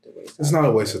 It's not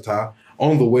a waste of time.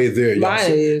 On the way there, mine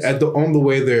is. On the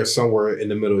way there, somewhere in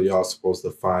the middle, y'all supposed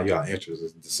to find y'all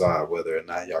interests and decide whether or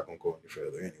not y'all gonna go any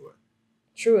further anyway.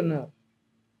 True enough.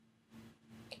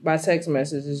 By text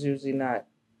message is usually not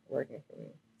working for me.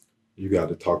 You got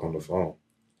to talk on the phone.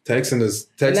 Texting.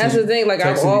 And that's the thing. Like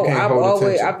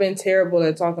I've been terrible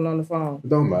at talking on the phone. It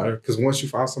don't matter because once you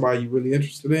find somebody you really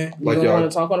interested in, you don't want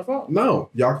to talk on the phone.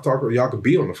 No, y'all can talk. Y'all can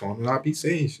be on the phone and not be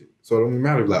saying shit. So it don't even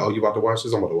matter. Like, oh, you about to watch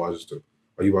this? I'm about to watch this too.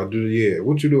 Are you about to do the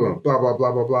what you doing? Blah blah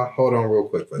blah blah blah. Hold on, real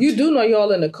quick. You do know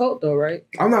y'all in the cult though, right?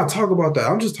 I'm not talking about that.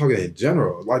 I'm just talking in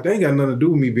general. Like, they ain't got nothing to do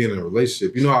with me being in a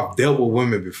relationship. You know, I've dealt with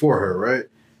women before her, right?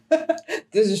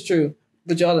 This is true,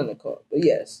 but y'all in the cult. But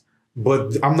yes.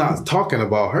 But I'm not talking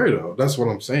about her though. That's what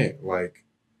I'm saying. Like,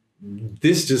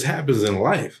 this just happens in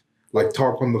life. Like,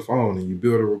 talk on the phone and you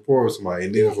build a rapport with somebody,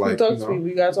 and then it's like, to people.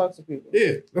 You gotta talk to people.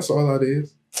 Yeah, that's all that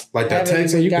is. Like that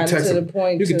texting, you can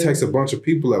text a bunch of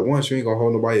people at once. You ain't gonna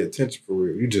hold nobody's attention for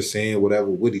real. You just saying whatever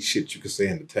witty shit you can say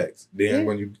in the text. Then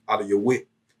when you out of your wit,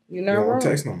 you don't want to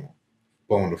text no more.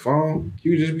 But on the phone,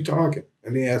 you just be talking,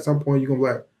 and then at some point you gonna be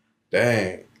like,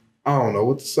 "Dang, I don't know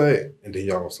what to say," and then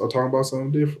y'all gonna start talking about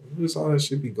something different. Just all that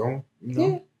shit be going. You know?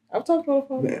 Yeah, I've talked on the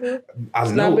phone before.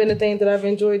 It's not been a thing that I've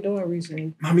enjoyed doing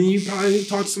recently. I mean, you probably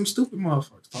talk to some stupid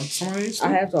motherfuckers. Talk to somebody. I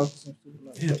have talked to some stupid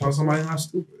motherfuckers. Yeah, talk to somebody not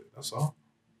stupid. That's all.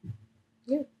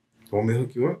 Yeah. Want me to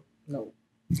hook you up? No. All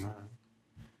right.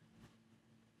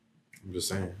 I'm just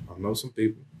saying. I know some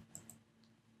people.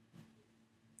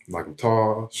 Like, I'm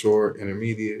tall, short,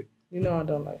 intermediate. You know I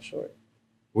don't like short.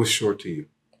 What's short to you?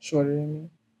 Shorter than me.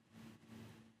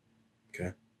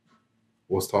 Okay.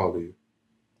 What's tall to you?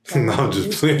 No, I'm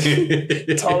just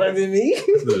playing. Taller than me?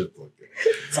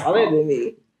 Taller than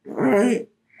me. All right.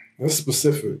 That's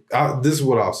specific. This is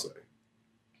what I'll say.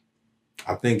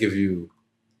 I think if you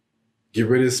get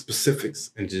rid of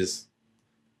specifics and just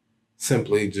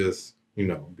simply just,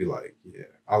 be like, yeah,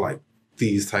 I like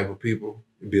these type of people,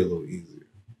 it'd be a little easier.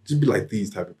 Just be like these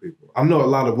type of people. I know a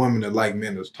lot of women that like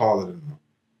men that's taller than them.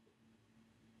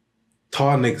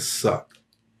 Tall niggas suck.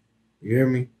 You hear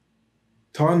me?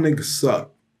 Tall niggas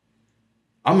suck.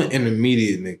 I'm an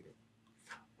intermediate nigga.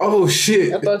 Oh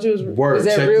shit! I thought you was. Word, Is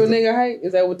that check real this nigga height?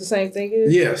 Is that what the same thing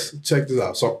is? Yes, check this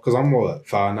out. So, cause I'm what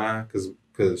 5'9",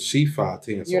 cause she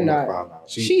 5'10", so You're I'm not. like 5'9".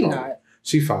 She not.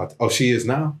 She 5. Oh, she is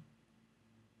now.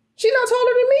 She not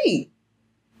taller than me.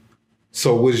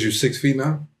 So, what is you 6 feet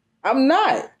now? I'm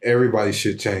not. Everybody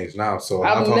should change now. So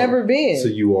I've never been. So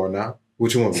you are now.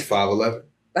 What you want to be 5'11"?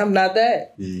 I'm not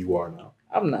that. Yeah, you are now.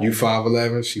 I'm not. You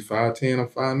 5'11", she 5'10", I'm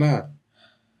 5'9".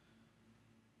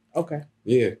 Okay.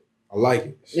 Yeah, I like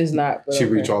it. It's not. But she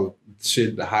okay. reach all the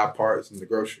shit, the high parts in the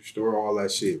grocery store, all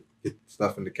that shit. Get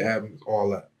stuff in the cabins, all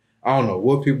that. I don't know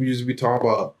what people used to be talking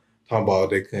about.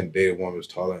 They couldn't date a woman who's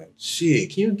taller than shit.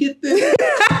 Can you get this?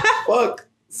 Fuck,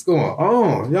 what's going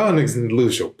on? Y'all niggas need to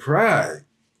lose your pride.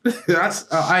 I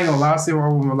ain't gonna lie, I see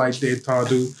one woman like that tall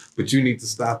dude, but you need to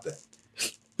stop that.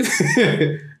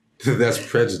 That's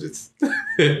prejudice.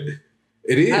 It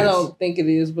is. I don't think it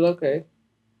is, but okay.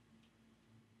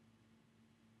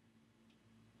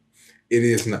 It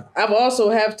is not. I've also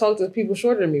have talked to people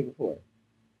shorter than me before.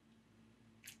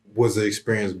 Was the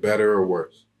experience better or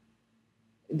worse?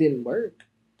 It didn't work.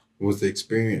 Was the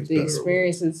experience the better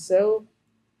experience itself?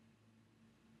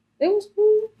 It was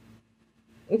cool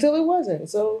until it wasn't.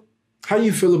 So, how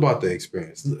you feel about the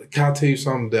experience? Can I tell you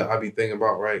something that I be thinking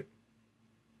about? Right.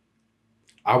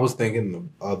 I was thinking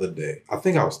the other day. I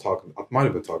think I might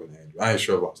have been talking to Andrew. I ain't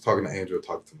sure if I was talking to Andrew or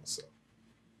talking to myself.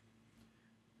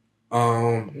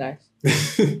 Nice.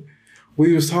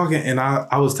 We was talking and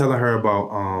I was telling her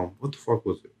about what the fuck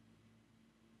was it?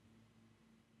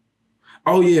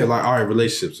 Oh yeah, like all right,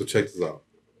 relationships. So check this out.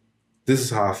 This is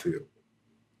how I feel.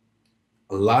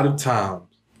 A lot of times,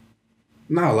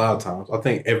 not a lot of times, I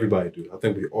think everybody do. I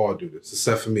think we all do this,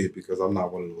 except for me because I'm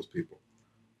not one of those people.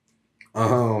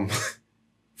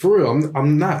 For real,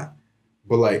 I'm not.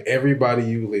 But like everybody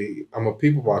usually, I'm a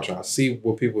people watcher. I see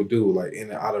what people do, like in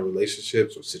and out of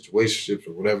relationships or situationships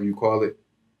or whatever you call it.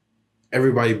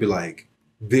 Everybody be like,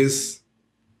 this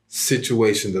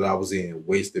situation that I was in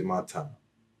wasted my time.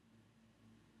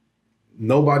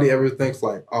 Nobody ever thinks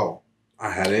like, oh,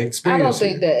 I had an experience. I don't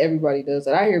think that everybody does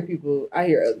that. I hear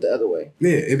the other way.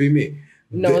 Yeah, it'd be me.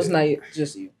 No, it's not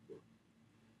just you.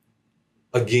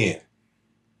 Again,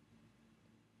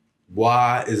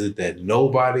 why is it that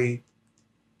nobody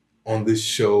on this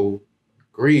show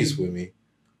agrees with me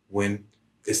when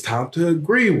it's time to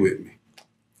agree with me?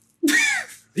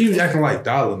 You acting like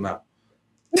Dollar now.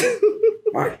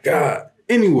 My God.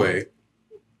 Anyway,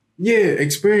 yeah,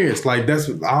 experience. Like that's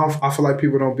I feel like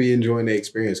people don't be enjoying the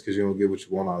experience because you don't get what you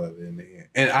want out of it in the end.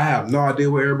 And I have no idea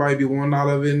what everybody be wanting out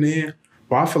of it in the end.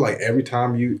 But I feel like every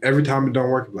time it don't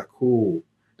work, it's like, cool,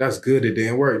 that's good. It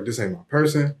didn't work. This ain't my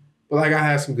person. But like I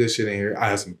had some good shit in here. I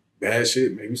had some bad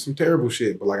shit, maybe some terrible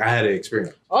shit. But like I had an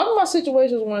experience. All of my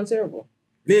situations weren't terrible.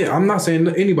 Yeah, I'm not saying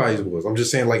anybody's was. I'm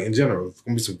just saying like in general, it's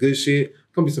gonna be some good shit,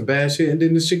 gonna be some bad shit, and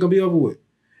then this shit gonna be over with.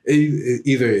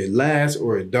 Either it lasts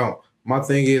or it don't. My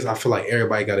thing is, I feel like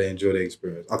everybody gotta enjoy the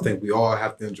experience. I think we all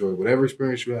have to enjoy whatever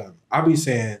experience you have. I be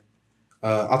saying,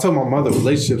 I told my mother,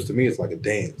 relationships to me is like a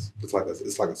dance. It's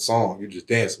like a song. You just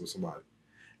dancing with somebody,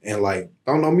 and like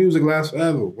don't know music lasts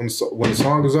forever. When the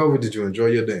song is over, did you enjoy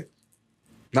your dance?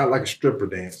 Not like a stripper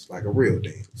dance, like a real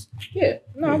dance. Yeah,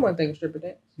 no, yeah. I wouldn't think of stripper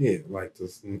dance. Yeah, like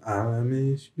this. I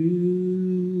miss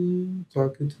you,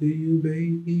 talking to you,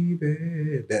 baby,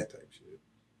 that type shit.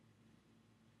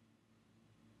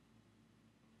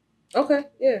 Okay,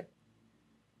 yeah,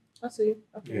 I see you.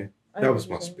 Okay. Yeah, that was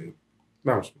my spiel.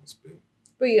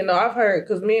 But you know, I've heard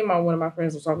because me and one of my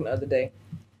friends was talking the other day.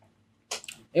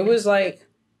 It was like,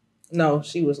 no,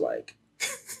 she was like,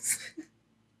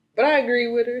 but I agree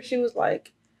with her. She was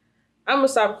like, I'm gonna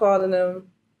stop calling them.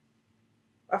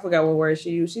 I forgot what word she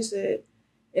used. She said,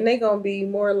 and they gonna be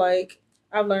more like,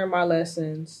 I've learned my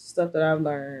lessons, stuff that I've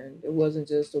learned. It wasn't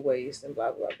just a waste and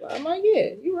blah, blah, blah. I'm like,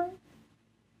 yeah, you're right.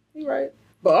 You're right.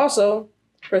 But also,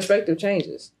 perspective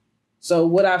changes. So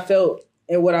what I felt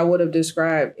and what I would have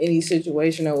described any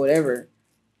situation or whatever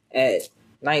at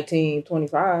 19,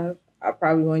 25, I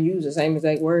probably won't use the same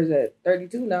exact words at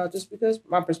 32 now just because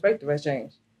my perspective has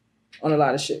changed on a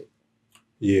lot of shit.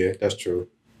 Yeah, that's true.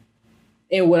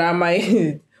 And what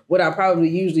I probably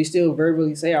usually still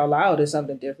verbally say out loud is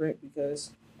something different because,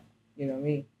 you know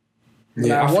me. When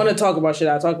I want to talk about shit,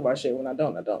 I talk about shit. When I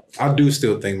don't, I don't. I do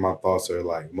still think my thoughts are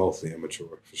like mostly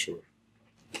immature, for sure.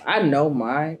 I know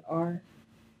mine are.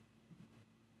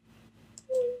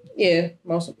 Yeah,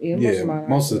 most of mine.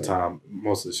 Most of the time,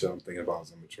 most of the shit I'm thinking about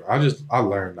is immature. I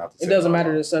learned not to say it. Doesn't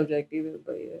matter the subject either,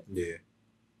 but yeah. Yeah.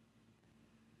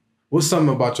 What's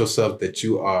something about yourself that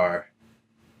you are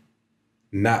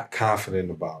not confident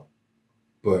about,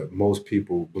 but most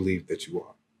people believe that you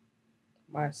are?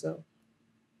 Myself.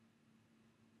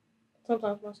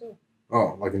 sometimes myself.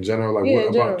 Oh, like in general, like Yeah, what in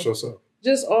about general. yourself?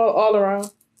 Just all around.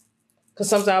 Because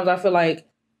sometimes I feel like,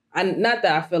 I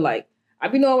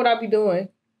be knowing what I be doing,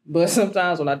 but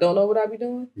sometimes when I don't know what I be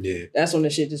doing, Yeah, that's when the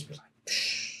shit just be like,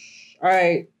 all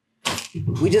right,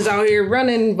 we just out here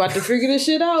running, about to figure this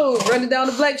shit out, running down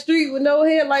the black street with no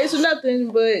headlights or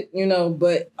nothing. But,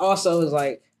 but also it's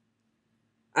like,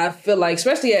 I feel like,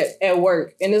 especially at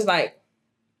work, and it's like,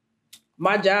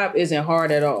 my job isn't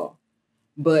hard at all.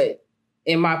 But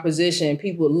in my position,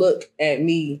 people look at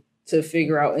me to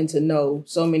figure out and to know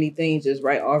so many things just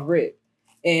right off rip.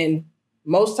 And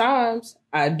most times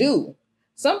I do.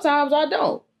 Sometimes I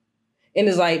don't. And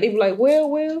it's like, they be like,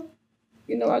 well,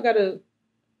 I gotta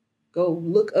go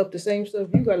look up the same stuff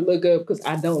you gotta look up because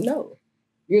I don't know.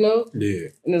 Yeah.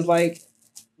 And it's like,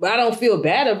 but I don't feel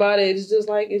bad about it. It's just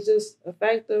like, it's just a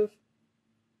fact of,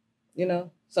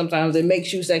 sometimes it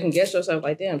makes you second guess yourself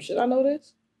like, damn, should I know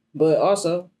this? But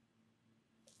also,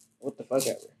 what the fuck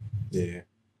ever. Yeah.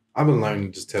 I've been learning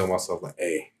to just tell myself, like,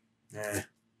 hey,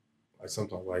 like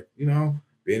sometimes, like,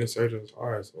 being a surgeon is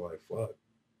hard. So, like, fuck.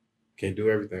 Can't do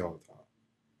everything all the time.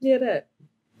 Yeah, that.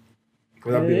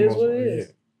 It is what it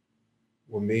is.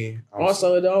 With me.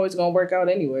 Also, it's always going to work out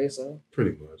anyway, so.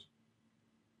 Pretty much.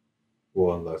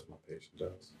 Well, unless my patient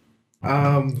does.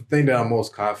 The thing that I'm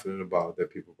most confident about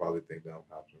that people probably think that I'm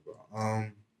confident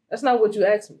about. That's not what you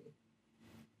asked me.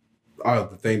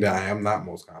 The thing that I am not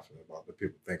most confident about that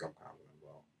people think I'm confident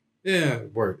about. Yeah,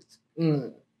 words.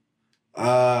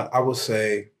 I would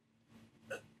say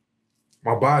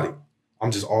my body.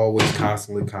 I'm just always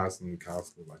constantly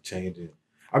like changing.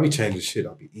 I'll be changing shit.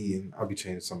 I'll be eating. I'll be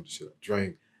changing some of the shit I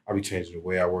drink. I'll be changing the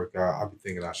way I work out. I'll be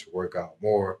thinking I should work out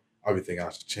more. I'll be thinking I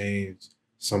should change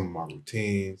some of my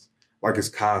routines. Like it's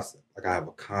constant. Like I have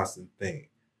a constant thing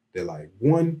that like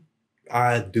one,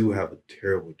 I do have a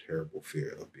terrible, terrible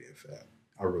fear of being fat.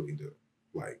 I really do.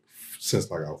 Like since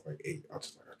like I was like 8, I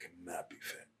just like I cannot be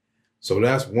fat. So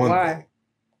that's one thing.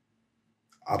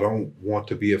 I don't want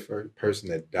to be a person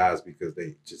that dies because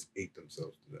they just ate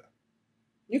themselves to death.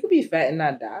 You could be fat and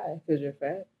not die because you're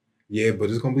fat. Yeah,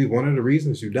 but it's gonna be one of the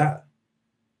reasons you die.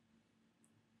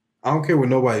 I don't care what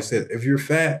nobody says. If you're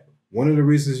fat, one of the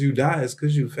reasons you die is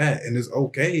because you're fat, and it's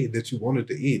okay that you wanted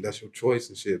to eat. That's your choice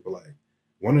and shit. But like,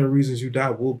 one of the reasons you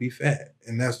die will be fat,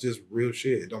 and that's just real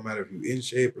shit. It don't matter if you're in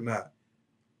shape or not.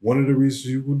 One of the reasons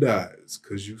you will die is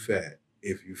because you fat.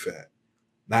 If you fat,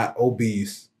 not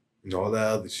obese and all that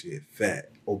other shit.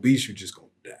 Fat, obese, you just gonna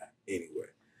die anyway.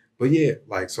 But yeah,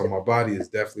 like so, my body is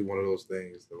definitely one of those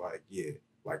things that like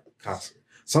like constantly.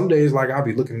 Some days like I'll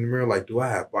be looking in the mirror like, do I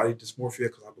have body dysmorphia?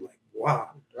 Because I'll be like, wow.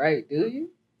 Right? Do you?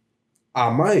 I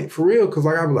might, for real, because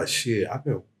like I'll be like, shit, I've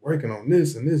been working on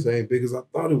this and this ain't big as I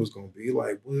thought it was gonna be.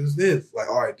 Like, what is this? Like,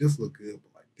 all right, this look good,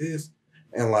 but like this,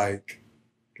 and like,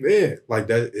 yeah, like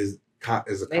that is a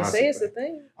constant. They say it's a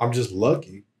thing. I'm just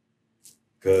lucky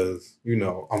because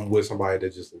I'm with somebody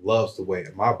that just loves the way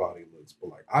my body looks. But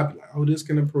like, I'd be like, oh, this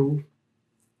can improve.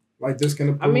 Like this can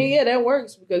improve. I mean, yeah, that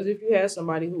works because if you had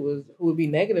somebody who would be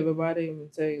negative about it and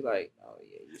would tell you like, oh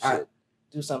yeah, you should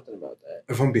do something about that.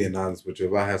 If I'm being honest with you,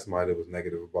 if I had somebody that was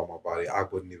negative about my body, I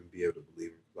wouldn't even be able to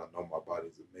believe it because I know my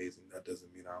body's amazing. That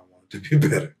doesn't mean I don't want it to be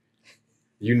better.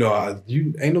 You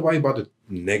ain't nobody about to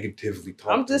negatively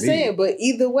talk. I'm just to me. saying, but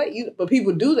either way, but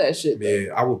people do that shit. Though.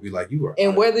 Yeah, I would be like, you are.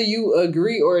 And whether you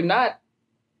agree or not,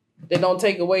 they don't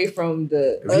take away from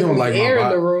the ugly air in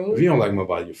the room. If you don't like my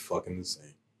body, you're fucking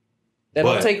insane. That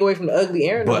don't take away from the ugly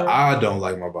air in the room. But I don't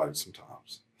like my body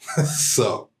sometimes.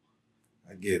 So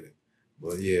I get it.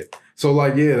 But yeah. So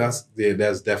like, that's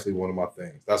definitely one of my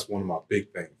things. That's one of my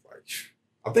big things. Like,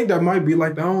 I think that might be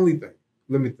like the only thing.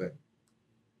 Let me think.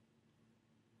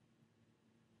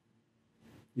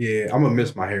 Yeah, I'm gonna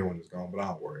miss my hair when it's gone, but I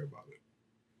don't worry about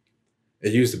it.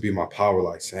 It used to be my power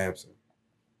like Samson.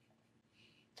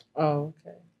 Oh,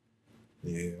 okay.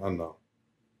 Yeah, I know.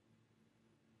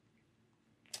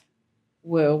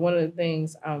 Well, one of the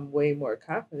things I'm way more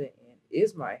confident in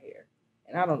is my hair.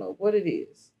 And I don't know what it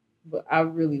is, but I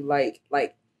really like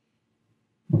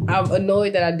I'm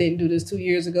annoyed that I didn't do this 2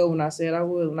 years ago when I said I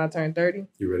would when I turned 30.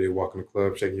 You ready to walk in the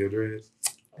club shaking your dreads?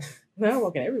 Man, I'm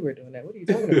walking everywhere doing that. What are you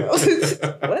talking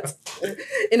about? What?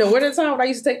 In the wintertime, when I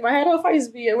used to take my hat off, I used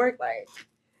to be at work like,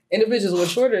 and the bitches were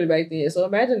shorter back then. So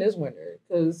imagine this winter,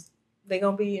 because they're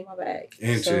going to be in my bag.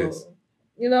 Inches.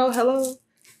 So, hello?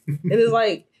 It is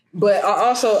like, but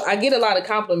I get a lot of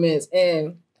compliments,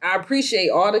 and I appreciate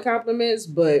all the compliments,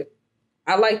 but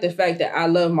I like the fact that I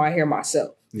love my hair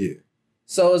myself. Yeah.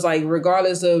 So it's like,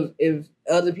 regardless of if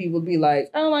other people be like,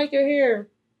 I don't like your hair,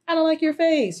 I don't like your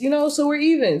face, you know, so we're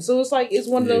even. So it's like, it's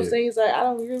one of those Yeah. things that I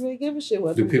don't really give a shit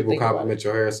what Do people think about compliment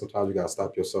your hair? Sometimes you gotta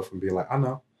stop yourself from being like, I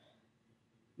know.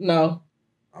 No.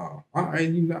 Oh, all right,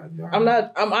 you not.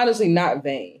 I'm honestly not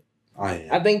vain. I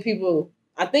am. I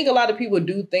think a lot of people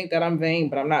do think that I'm vain,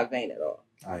 but I'm not vain at all.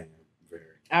 I am very.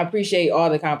 I appreciate all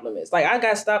the compliments. Like, I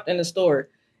got stopped in the store,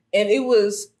 and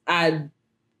I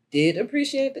did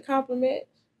appreciate the compliment.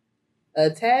 A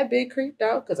tad bit creeped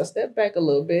out because I stepped back a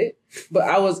little bit, but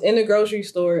I was in the grocery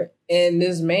store, and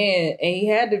this man, and he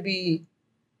had to be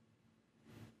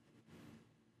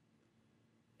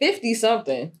 50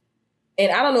 something.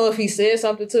 And I don't know if he said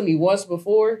something to me once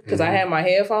before because I had my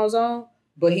headphones on,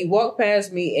 but he walked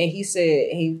past me and he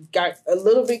said, he got a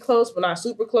little bit close, but not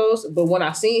super close. But when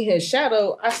I seen his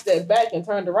shadow, I stepped back and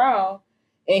turned around,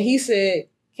 and he said,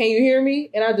 can you hear me?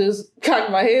 And I just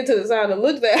cocked my head to the side and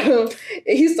looked at him,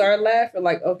 and he started laughing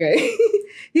like, okay.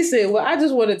 He said, well, I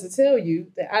just wanted to tell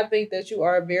you that I think that you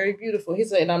are very beautiful. He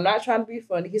said, and I'm not trying to be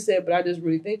funny. He said, but I just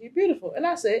really think you're beautiful. And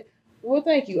I said, well,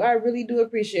 thank you. I really do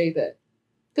appreciate that.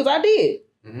 Because I did.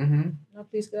 Mm-hmm. Now,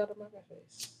 please get out of my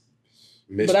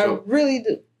face. I really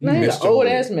do. No, he's an old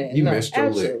ass man. You missed your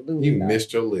lick.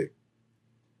 Missed your lick.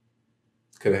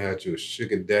 Could have had you a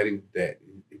sugar daddy that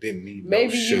didn't need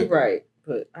Maybe no sugar. You're right,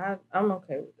 but I'm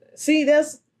okay with that. See,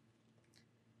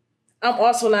 I'm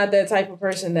also not that type of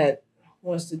person that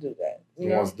wants to do that. You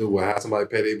know? Wants to do what? Have somebody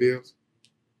pay their bills?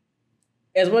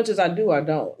 As much as I do, I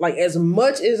don't. Like, as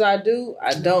much as I do,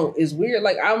 I don't. It's weird.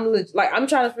 Like, I'm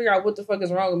trying to figure out what the fuck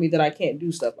is wrong with me that I can't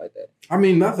do stuff like that. I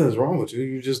mean, nothing's wrong with you.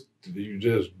 You just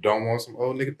don't want some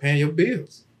old nigga paying your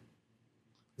bills.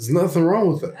 There's nothing wrong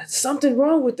with that. There's something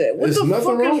wrong with that. What the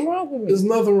fuck is wrong with me? There's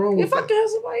nothing wrong with that. If I can have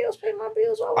somebody else pay my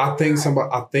bills,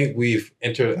 I think we've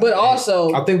entered. But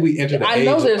also, I think we entered. I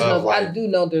know there's nothing. Like, I do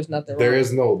know there's nothing wrong. There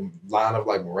is no line of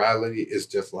like morality. It's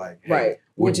just like, hey, right.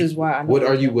 Which is why I know what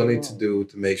are you willing to do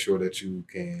to make sure that you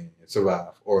can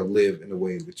survive or live in the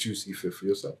way that you see fit for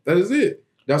yourself? That is it.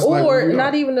 That's or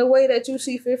not even the way that you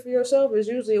see fit for yourself. Is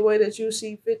usually a way that you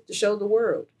see fit to show the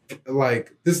world.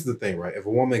 Like, this is the thing, right? If a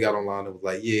woman got online and was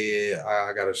like, yeah,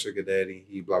 I got a sugar daddy,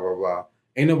 he blah, blah, blah.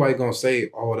 Ain't nobody gonna say,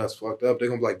 oh, that's fucked up. They're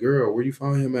gonna be like, girl, where you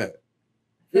find him at?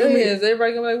 Yeah, is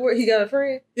everybody gonna be like, where? He got a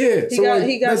friend? Yeah.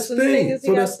 He got some niggas.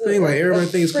 So that's the thing. Like, everybody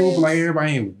thinks it's cool, but like,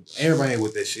 everybody ain't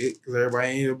with that shit. Because everybody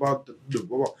ain't about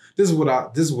this is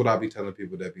what I be telling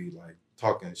people that be like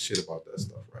talking shit about that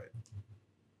stuff, right?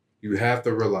 You have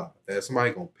to realize that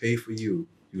somebody gonna pay for you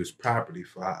as property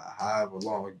for however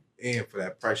long and for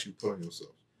that price you put on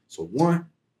yourself. So one,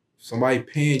 somebody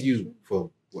paying you for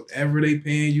whatever they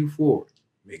paying you for,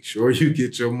 make sure you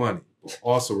get your money. But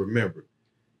also remember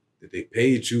that they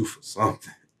paid you for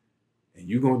something. And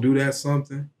you gonna do that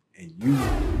something, and you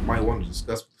might want to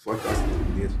discuss what the fuck that's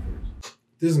what it is first.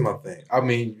 This is my thing. I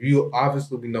mean, we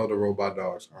know the robot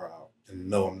dogs are out. And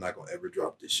no, I'm not gonna ever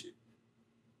drop this shit.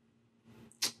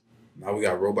 Now we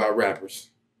got robot rappers.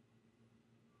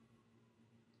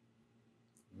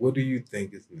 What do you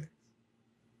think is next?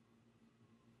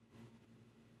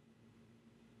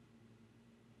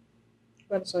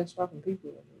 I'm about to start stopping people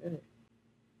in a minute.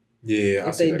 Yeah.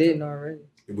 If they didn't already.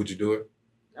 Would you do it?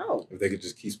 No. If they could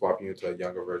just keep swapping you into a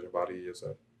younger version body of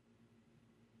yourself?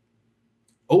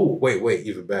 Oh, wait,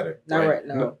 even better. Not right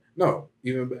now. No,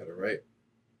 even better, right?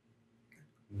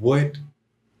 What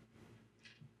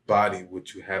body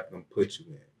would you have them put you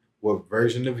in? What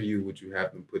version of you would you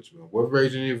have them put you in? What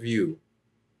version of you?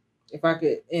 If I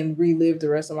could relive the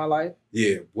rest of my life?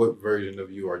 Yeah, what version of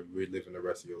you are you reliving the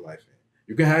rest of your life in?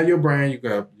 You can have your brain, you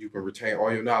can retain all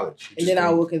your knowledge. And then I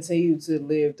will continue to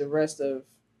live the rest of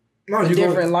a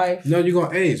different life. No, you're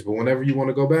going to age. But whenever you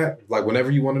want to go back, like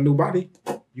whenever you want a new body,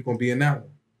 you're going to be in that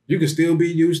one. You can still be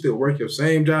you, still work your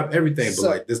same job, everything. But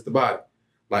like, this the body.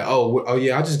 Like, oh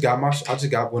yeah, I just got my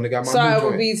So I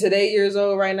would be today years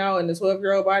old right now in the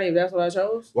 12-year-old body if that's what I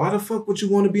chose? Why the fuck would you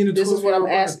want to be in the 12-year-old body? This is what I'm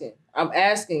asking. I'm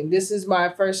asking. This is my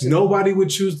first. Nobody would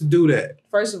choose to do that.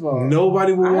 First of all,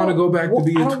 nobody would want to go back to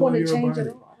be a 12-year-old body. I don't want to change at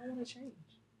all. I don't want to change.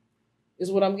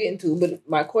 Is what I'm getting to. But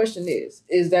my question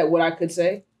is that what I could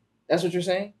say? That's what you're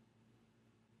saying?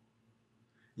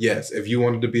 Yes. If you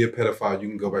wanted to be a pedophile, you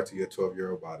can go back to your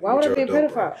 12-year-old body. Why would I be a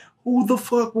pedophile? Who the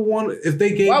fuck would want if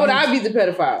they gave? Why would I be the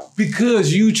pedophile?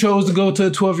 Because you chose to go to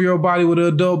a 12-year-old body with an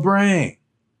adult brain.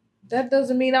 That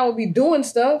doesn't mean I would be doing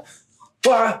stuff.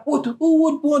 Why? Who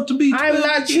would want to be? I'm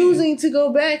not choosing to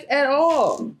go back at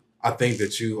all. I think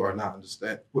that you are not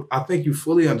understand. I think you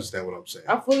fully understand what I'm saying.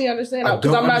 I fully understand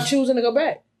because I'm not choosing to go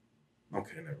back.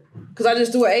 Okay, never mind. Because I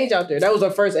just threw an age out there. That was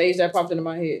the first age that popped into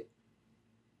my head.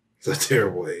 It's a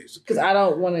terrible age. Because I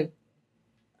don't want to.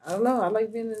 I don't know. I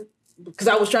like being Because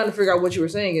I was trying to figure out what you were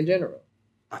saying in general.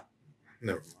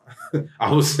 Never mind.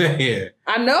 I was saying.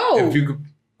 I know. If you could.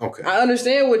 Okay. I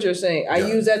understand what you're saying. I Got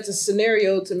use that to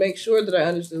scenario to make sure that I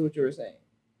understood what you were saying.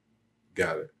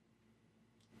 Got it.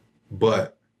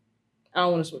 But. I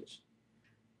don't want to switch.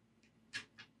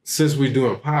 Since we're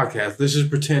doing a podcast, let's just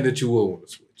pretend that you will want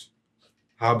to switch.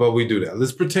 How about we do that?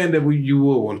 Let's pretend that you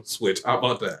will want to switch. How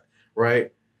about that?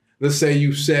 Right? Let's say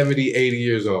you 70, 80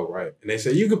 years old, right? And they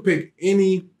say you could pick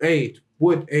any age.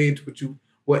 What age would you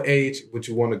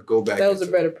want to go back? That was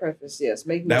into? a better preface, yes.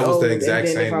 Make me that was old, the exact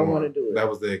and then same if I one. want to do it. That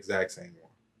was the exact same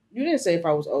one. You didn't say if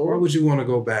I was old. Why would you want to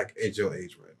go back at your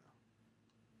age right now?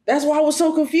 That's why I was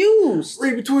so confused.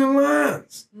 Read between the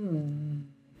lines. I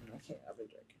can't. I've been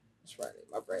drinking. It's Friday.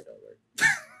 My brain don't work.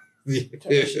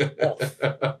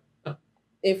 Yeah.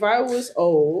 If I was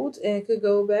old and could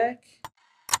go back.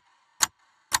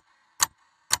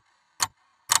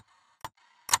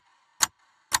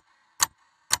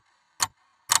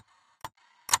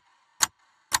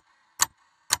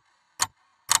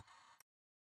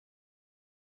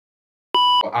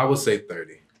 I would say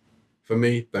 30. For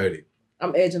me, 30.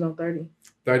 I'm edging on 30.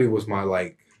 30 was my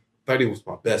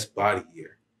best body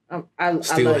year. I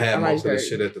Still like, had I most like of the 30.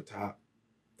 shit at the top.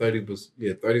 30 was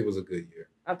a good year.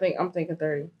 I'm thinking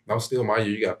 30. That was still my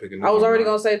year. You got to pick a number. I was already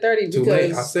gonna say 30 Too late. I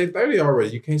because say 30 already.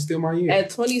 You can't steal my year. at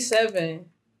 27,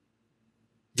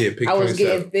 Yeah, pick 27. I was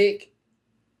getting thick,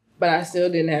 but I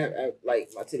still didn't have my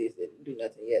titties didn't do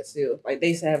nothing yet. Still, like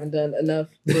they haven't done enough,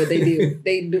 but they did.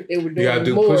 They were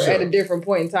doing more push-ups. at a different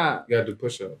point in time. You got to do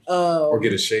push-ups or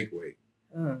get a shake weight.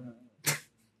 Is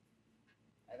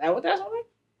that what that's for?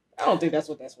 I don't think that's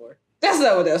what that's for. That's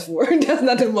not what that's for. That's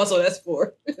not the muscle that's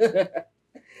for.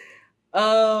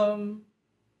 And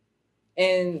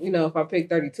if I pick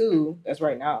 32, that's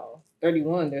right now.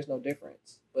 31, there's no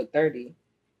difference. But 30,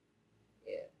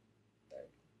 yeah, 30.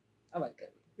 I like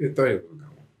 30. Yeah, 30 was a good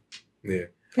one. Yeah.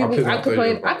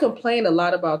 I complain a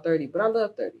lot about 30, but I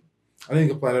love 30. I didn't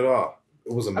complain at all.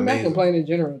 It was amazing. I'm not complaining in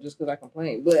general just because I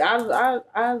complain, but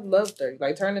I love 30.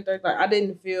 Like turning 30, like I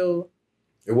didn't feel.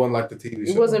 It wasn't like the TV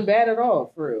show. It wasn't bad at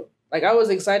all, for real. Like I was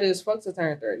excited as fuck to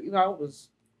turn 30. I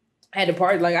had a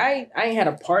party. Like I ain't had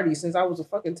a party since I was a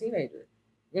fucking teenager.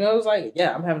 It was like,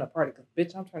 yeah, I'm having a party because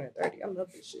bitch, I'm turning 30. I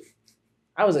love this shit.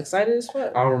 I was excited as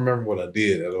fuck. I don't remember what I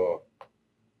did at all.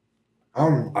 I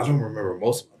don't remember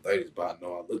most of my 30s, but I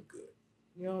know I look good.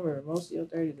 You don't remember most of your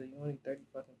 30s, but you only 30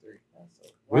 fucking 3. That's a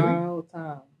Really? wild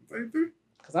time. 33?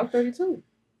 Because I'm 32.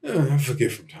 Yeah, I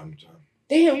forget from time to time.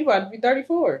 Damn, you about to be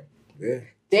 34. Yeah.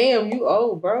 Damn, you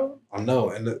old, bro. I know.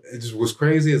 And it just what's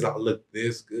crazy is I look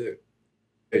this good.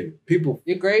 Hey, people.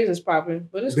 Your grades is popping,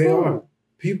 but it's They cool. are.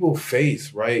 People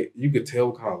face, right? You could tell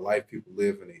what kind of life people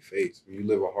live in their face. When you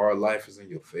live a hard life, it's in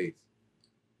your face.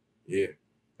 Yeah.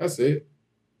 That's it.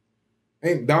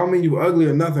 Don't mean you ugly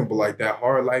or nothing, but like that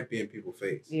hard life be in people's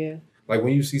face. Yeah. Like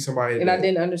when you see somebody. And I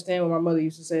didn't understand when my mother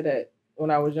used to say that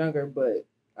when I was younger, but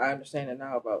I understand it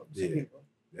now about some people.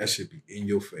 That should be in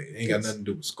your face. It ain't got nothing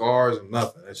to do with scars or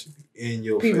nothing. That should be in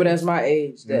your face. People that's my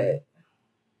age that.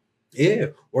 Yeah.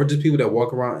 Or just people that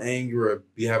walk around angry or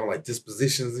be having like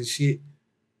dispositions and shit.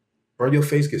 Bro, your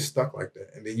face gets stuck like that.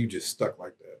 And then you just stuck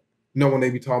like that. When they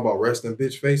be talking about resting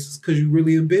bitch faces, because you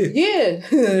really a bitch. Yeah.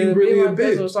 You really a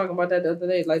bitch. I was talking about that the other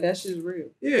day. Like, that shit's real.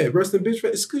 Yeah, resting bitch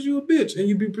face. It's because you a bitch. And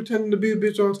you be pretending to be a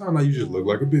bitch all the time. Now you just look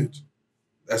like a bitch.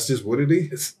 That's just what it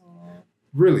is.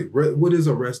 Really, what is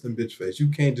a resting bitch face? You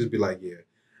can't just be like, yeah,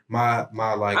 my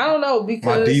like. I don't know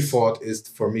because my default is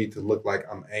for me to look like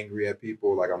I'm angry at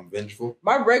people, like I'm vengeful.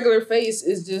 My regular face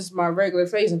is just my regular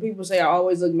face, and people say I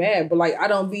always look mad, but like I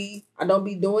don't be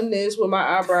doing this with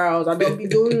my eyebrows. I don't be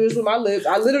doing this with my lips.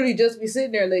 I literally just be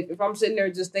sitting there. Like if I'm sitting there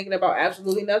just thinking about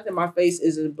absolutely nothing, my face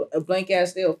is a blank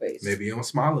ass still face. Maybe you don't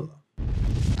smile enough.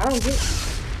 I don't get.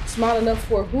 Smile enough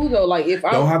for who though? Like if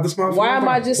I don't have to smile. Why am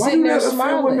I just sitting there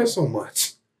smiling? Women so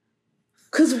much.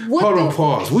 Cause what? Hold on,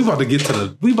 pause. We about to get to the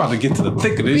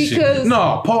thick of this shit.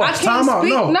 No, pause. Time out.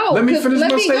 No, let me finish my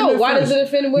statement. Why does it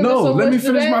offend women so much? No, let me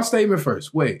finish my statement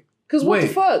first. Wait. Cause what the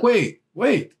fuck? Wait.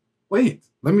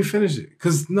 Let me finish it.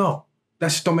 Cause no,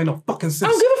 that shit don't make no fucking sense.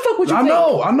 I don't give a fuck what you think.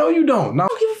 I know you don't. I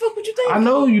don't give a fuck what you think. I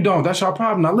know you don't. That's your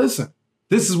problem. Now listen.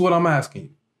 This is what I'm asking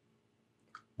you.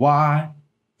 Why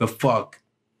the fuck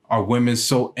are women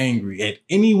so angry at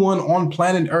anyone on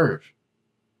planet Earth?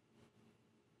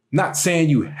 Not saying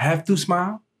you have to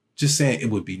smile, just saying it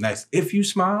would be nice if you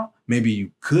smile. Maybe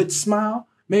you could smile.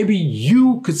 Maybe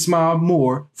you could smile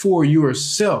more for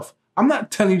yourself. I'm not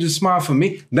telling you to smile for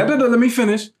me. No, let me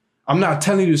finish. I'm not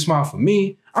telling you to smile for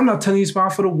me. I'm not telling you to smile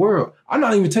for the world. I'm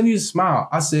not even telling you to smile.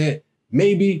 I said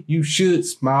maybe you should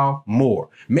smile more.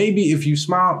 Maybe if you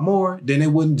smiled more, then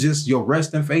it wouldn't just, your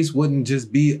resting face wouldn't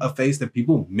just be a face that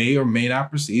people may or may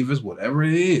not perceive as whatever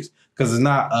it is. Because it's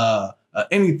not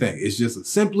anything. It's just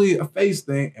simply a face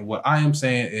thing. And what I am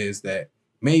saying is that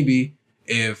maybe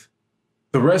if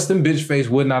the resting bitch face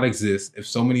would not exist, if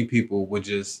so many people would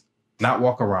just not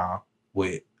walk around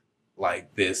with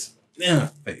like this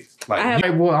face. Like,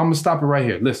 hey, boy, I'm gonna stop it right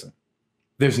here. Listen,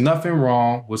 there's nothing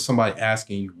wrong with somebody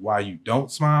asking you why you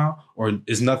don't smile, or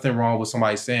there's nothing wrong with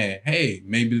somebody saying, hey,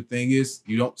 maybe the thing is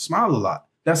you don't smile a lot.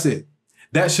 That's it.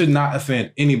 That should not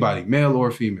offend anybody, male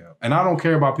or female. And I don't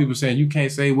care about people saying you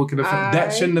can't say what can offend.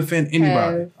 That shouldn't offend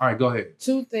anybody. All right, go ahead.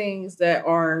 Two things that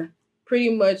are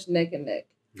pretty much neck and neck.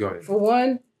 Go ahead. For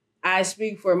one, I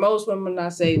speak for most women. I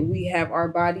say we have our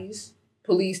bodies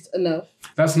policed enough.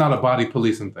 That's not a body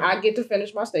policing thing. I get to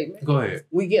finish my statement. Go ahead.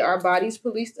 We get our bodies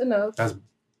policed enough. That's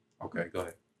okay. Go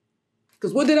ahead.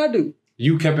 Because what did I do?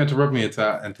 You kept interrupting me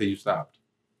until you stopped.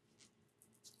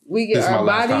 We get our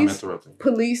bodies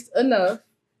policed enough.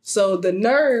 So the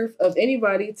nerve of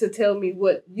anybody to tell me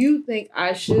what you think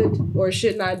I should or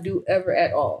should not do ever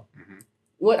at all. Mm-hmm.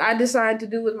 What I decide to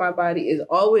do with my body is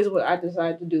always what I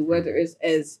decide to do, whether it's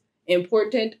as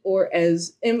important or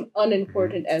as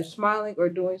unimportant as smiling or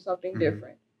doing something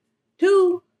different.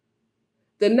 Two,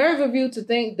 the nerve of you to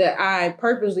think that I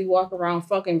purposely walk around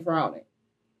fucking frowning.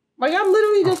 Like, I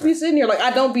literally just be sitting here. Like, I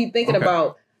don't be thinking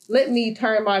about, let me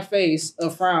turn my face a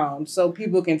frown so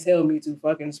people can tell me to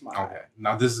fucking smile. Okay.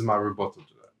 Now, this is my rebuttal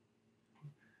to that.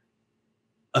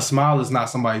 A smile is not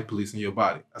somebody policing your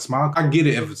body. A smile, I get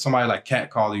it if it's somebody like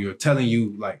catcalling you or telling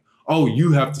you, like, oh,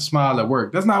 you have to smile at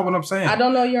work. That's not what I'm saying. I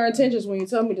don't know your intentions when you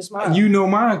tell me to smile. You know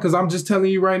mine, because I'm just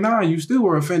telling you right now, you still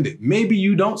were offended. Maybe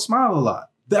you don't smile a lot.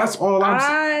 That's all I'm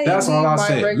saying. That's all I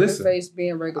said. Listen, face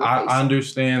being regular face. I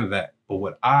understand that. But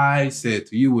what I said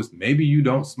to you was maybe you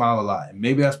don't smile a lot. And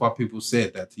maybe that's why people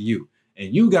said that to you.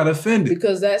 And you got offended.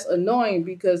 Because that's annoying.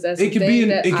 Because that's it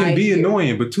can be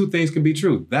annoying, but two things can be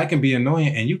true. That can be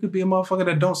annoying, and you could be a motherfucker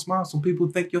that don't smile, so people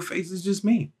think your face is just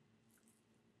mean.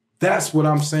 That's what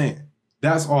I'm saying.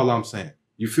 That's all I'm saying.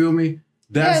 You feel me?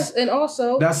 Yes, and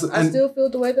also I still feel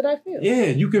the way that I feel. Yeah,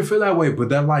 you can feel that way, but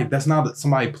that's not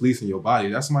somebody policing your body.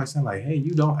 That's somebody saying like, "Hey,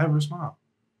 you don't ever smile."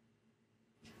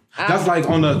 That's like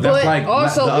the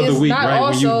other week, right?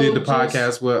 When you did the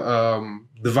podcast with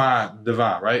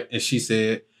Divine, right? And she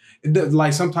said,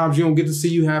 like, sometimes you don't get to see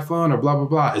you have fun or blah blah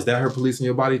blah. Is that her policing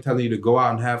your body, telling you to go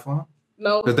out and have fun?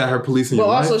 No. Is that her policing your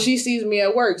life? But also she sees me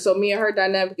at work, so me and her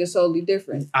dynamic is totally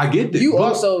different. I get that. You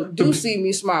also do see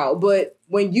me smile, but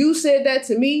when you said that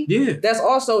to me, that's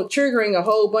also triggering a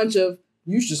whole bunch of,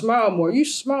 you should smile more, you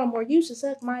should smile more, you should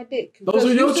suck my dick. Those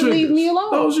are your triggers. Leave me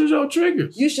alone. Those are your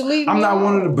triggers. You should leave me alone.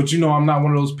 I'm not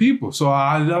one of those people, so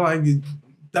I like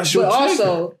that's your trigger. But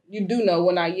also, you do know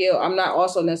when I yell, I'm not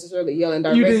also necessarily yelling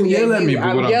directly. You didn't yell at me, but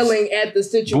I'm yelling at the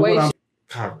situation.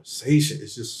 Conversation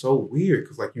is just so weird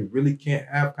because like you really can't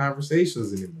have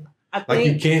conversations anymore. Like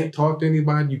you can't talk to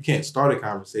anybody. You can't start a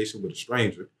conversation with a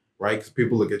stranger, right? Because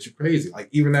people look at you crazy. Like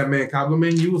even that man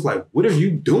complimenting you was like, "What are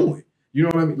you doing?" You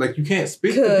know what I mean? Like you can't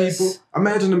speak to people.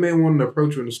 Imagine the man wanting to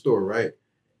approach you in the store, right?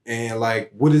 And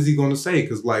like, what is he going to say?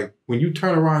 Because like when you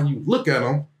turn around, you look at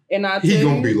him, and he's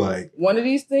gonna be like, one of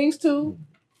these things too.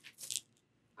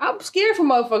 I'm scared for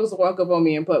motherfuckers to walk up on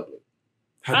me in public.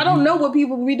 I don't know what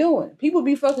people be doing. People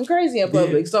be fucking crazy in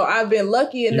public. So I've been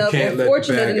lucky enough and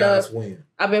fortunate enough.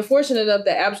 I've been fortunate enough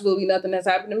that absolutely nothing has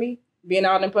happened to me being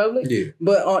out in public. Yeah.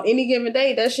 But on any given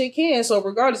day, that shit can. So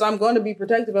regardless, I'm going to be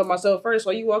protective of myself first.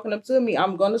 While you walking up to me,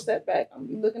 I'm going to step back.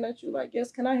 I'm looking at you like,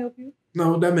 yes, can I help you?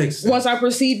 No, that makes sense. Once I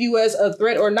perceive you as a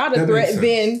threat or not a threat,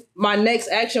 then my next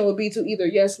action would be to either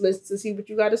listen to see what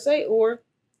you got to say, or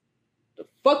the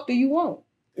fuck do you want?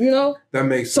 You know? That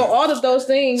makes sense. So all of those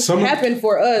things happen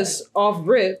for us off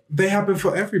rip. They happen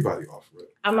for everybody off rip.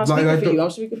 I'm not speaking for you. I'm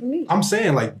speaking for me. I'm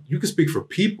saying, like, you can speak for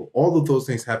people. All of those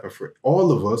things happen for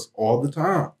all of us all the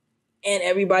time. And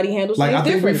everybody handles things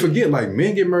differently. I think we forget, like,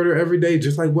 men get murdered every day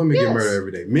just like women get murdered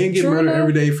every day. Men get murdered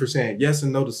every day for saying yes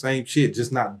and no the same shit,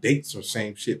 just not dates or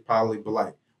same shit probably. But,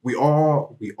 like, we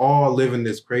all live in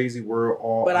this crazy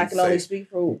world. But I can only speak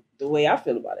for the way I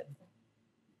feel about it.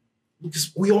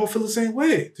 Because we all feel the same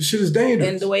way. This shit is dangerous.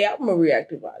 And the way I'm gonna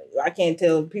react about it. I can't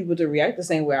tell people to react the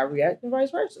same way I react and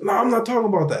vice versa. No, I'm not talking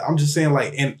about that. I'm just saying,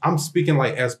 like, and I'm speaking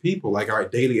like as people, like our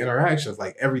daily interactions,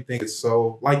 like everything is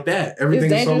so like that.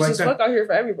 Everything is so like that. It's dangerous as fuck out here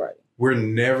for everybody. We're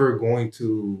never going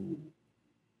to,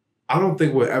 I don't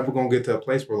think we're ever gonna get to a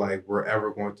place where like we're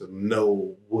ever going to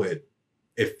know what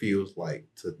it feels like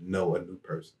to know a new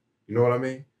person. You know what I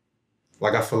mean?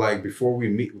 Like I feel like before we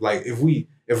meet, like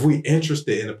if if we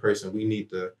interested in a person, we need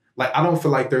to like. I don't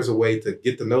feel like there's a way to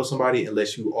get to know somebody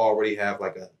unless you already have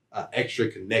like a extra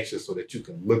connection so that you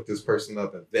can look this person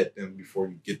up and vet them before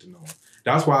you get to know them.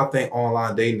 That's why I think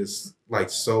online dating is like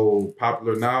so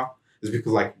popular now. Is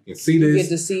because like you can see this, you get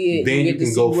to see it, then you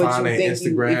can go find it on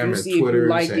Instagram and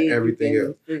Twitter and everything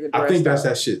else. I think that's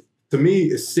that shit. To me,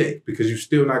 it's sick because you're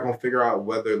still not gonna figure out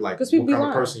whether like what kind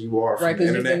of person you are from the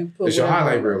internet. It's your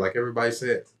highlight reel, like everybody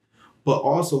says. But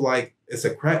also like it's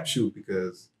a crapshoot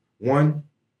because one,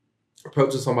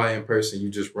 approaching somebody in person, you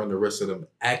just run the risk of them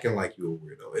acting like you're a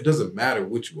weirdo. It doesn't matter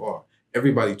what you are.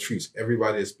 Everybody treats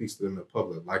everybody that speaks to them in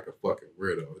public like a fucking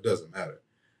weirdo. It doesn't matter.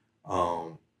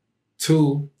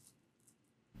 Two,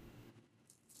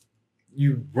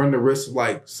 you run the risk of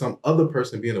like some other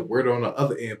person being a weirdo on the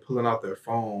other end, pulling out their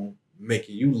phone,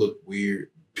 making you look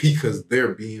weird because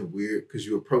they're being weird because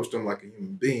you approach them like a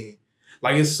human being.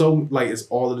 Like it's so like it's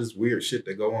all of this weird shit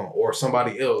that go on, or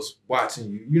somebody else watching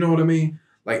you. You know what I mean?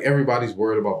 Like everybody's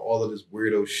worried about all of this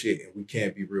weirdo shit, and we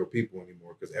can't be real people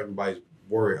anymore because everybody's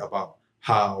worried about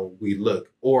how we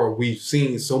look, or we've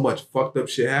seen so much fucked up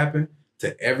shit happen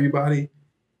to everybody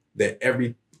that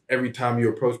every time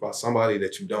you're approached by somebody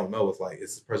that you don't know, it's like,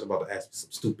 is this person about to ask me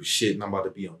some stupid shit and I'm about to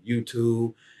be on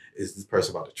YouTube? Is this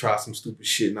person about to try some stupid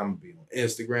shit and I'm going to be on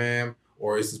Instagram?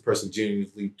 Or is this person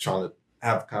genuinely trying to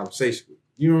have a conversation with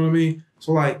you? You know what I mean?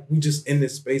 So like, we just in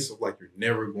this space of like, you're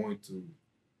never going to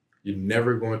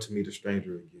meet a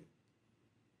stranger again.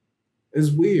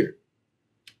 It's weird.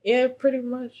 Yeah, pretty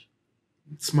much.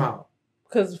 Smile.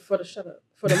 Because for the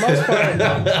most part,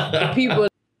 the people,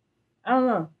 I don't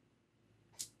know.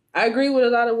 I agree with a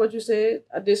lot of what you said.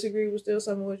 I disagree with still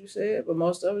some of what you said, but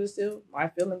most of it is still my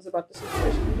feelings about the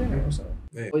situation in general. So,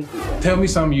 tell me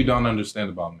something you don't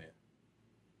understand about men.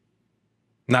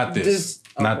 Not this.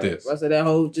 Not this. I said that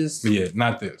whole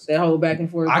not this. That whole back and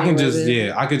forth. I can just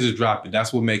drop it.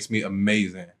 That's what makes me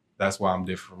amazing. That's why I'm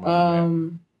different from other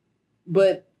men.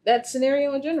 But that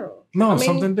scenario in general. No,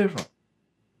 something different.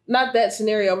 Not that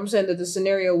scenario. I'm saying that the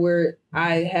scenario where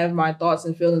I have my thoughts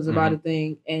and feelings about a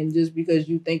thing, and just because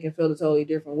you think and feel a totally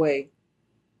different way,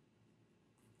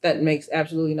 that makes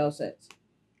absolutely no sense.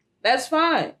 That's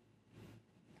fine.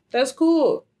 That's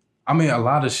cool. I mean, a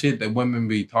lot of shit that women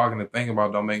be talking and thinking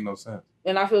about don't make no sense.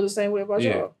 And I feel the same way about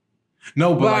y'all.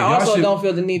 No, but like, I also don't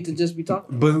feel the need to just be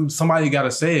talking. But somebody got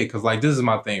to say it because, like, this is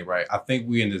my thing, right? I think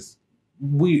we in this,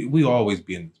 we always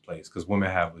be in this place because women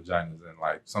have vaginas, and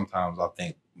like sometimes I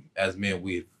think as men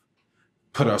we've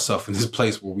put ourselves in this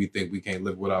place where we think we can't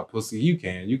live without pussy. You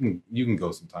can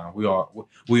go sometime. We all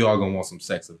gonna want some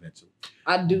sex eventually.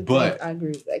 I agree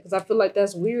with that because I feel like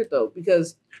that's weird though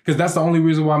because that's the only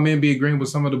reason why men be agreeing with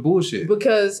some of the bullshit.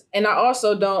 Because I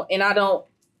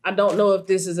don't know if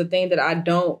this is a thing that I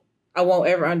won't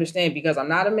ever understand because I'm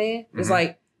not a man. It's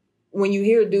like when you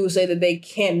hear dudes say that they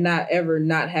cannot ever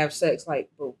not have sex, like,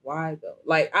 but why though?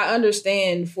 Like, I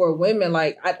understand for women,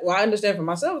 like, I understand for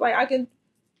myself, like,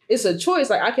 it's a choice.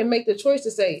 Like, I can make the choice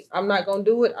to say, I'm not going to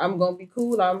do it. I'm going to be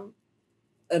cool. I'm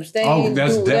abstaining. Oh,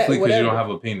 that's definitely because you don't have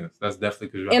a penis. That's definitely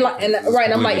because you don't have a penis. Right,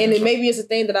 I'm like, and maybe it's a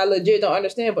thing that I legit don't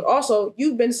understand, but also,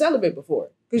 you've been celibate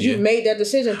before. Because you've made that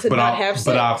decision to not have sex.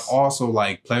 But I've also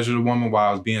like pleasured a woman while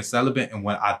I was being celibate. And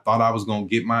when I thought I was going to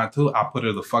get mine too, I put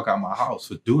her the fuck out my house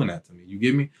for doing that to me. You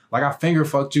get me? Like I finger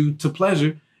fucked you to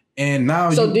pleasure. And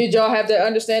now did y'all have that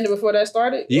understanding before that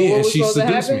started? Yeah, she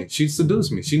seduced me. She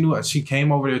seduced me. She knew she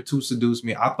came over there to seduce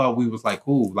me. I thought we was like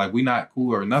cool. Like we not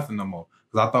cool or nothing no more.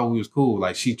 Because I thought we was cool.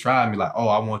 Like she tried me like, oh,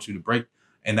 I want you to break.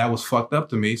 And that was fucked up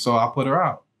to me. So I put her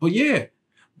out. But yeah.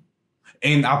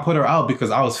 And I put her out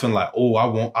because I was feeling like, oh, I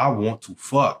want to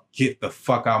fuck. Get the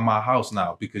fuck out of my house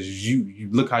now because you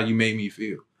look how you made me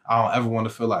feel. I don't ever want to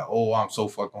feel like, oh, I'm so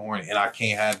fucking horny and I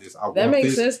can't have this. That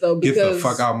makes sense though because get the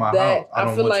fuck out of my house. I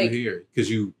don't want you here because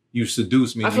you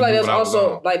seduced me. I feel like that's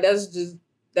also like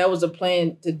that was a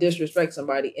plan to disrespect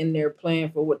somebody in their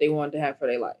plan for what they wanted to have for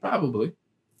their life. Probably.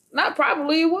 Not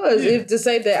probably, it was. If to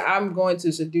say that I'm going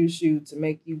to seduce you to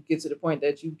make you get to the point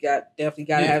that you definitely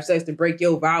got to have sex to break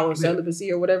your vow of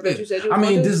celibacy or whatever that you said you were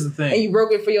this is the thing. And you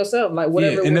broke it for yourself, like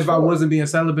whatever. And if I wasn't being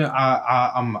celibate,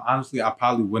 I'm honestly, I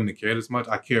probably wouldn't have cared as much.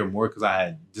 I care more because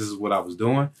this is what I was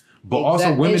doing. But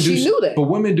also women but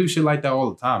women do shit like that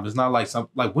all the time. It's not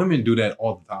like women do that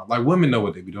all the time. Like women know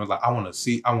what they be doing. Like I want to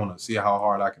see how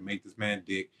hard I can make this man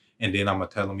dick. And then I'm going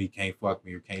to tell him he can't fuck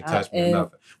me or can't touch me or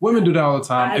nothing. Women do that all the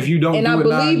time. If you don't do it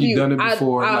now, you've done it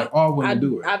before. Like all women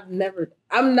do it. I've never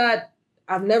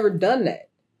done that.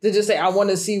 To just say, I want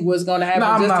to see what's going to happen.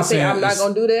 I'm not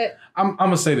going to do that. I'm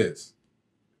going to say this.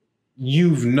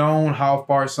 You've known how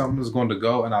far something is going to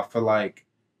go. And I feel like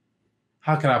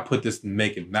how can I put this to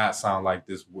make it not sound like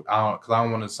this? Because I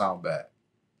don't want to sound bad.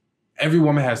 Every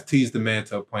woman has teased the man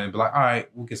to a point and be like, all right,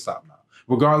 we can stop now.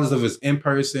 Regardless of it's in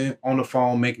person, on the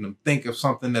phone, making them think of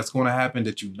something that's going to happen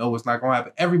that you know it's not going to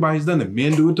happen. Everybody's done it.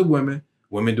 Men do it to women.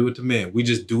 Women do it to men. We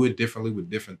just do it differently with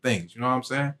different things. You know what I'm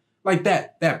saying? Like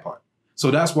that part. So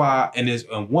that's why,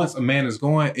 and once a man is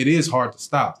going, it is hard to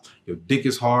stop. Your dick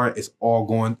is hard. It's all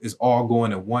going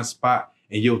in one spot.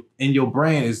 And in your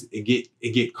brain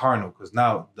it get carnal, because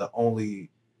now the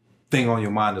only thing on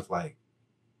your mind is like,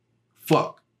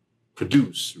 fuck,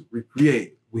 produce,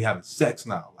 recreate. We having sex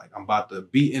now. Like, I'm about to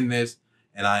be in this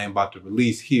and I am about to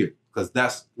release here. Because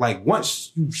that's like,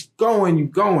 once you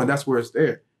going, that's where it's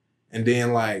there. And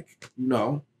then, like, you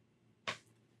know,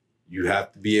 you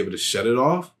have to be able to shut it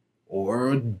off,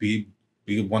 or be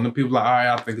one of the people like, all right,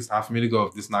 I think it's time for me to go.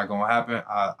 If this is not going to happen,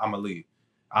 I'm going to leave.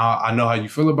 I know how you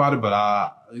feel about it, but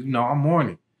I'm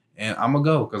horny. And I'm going to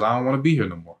go because I don't want to be here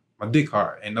no more. My dick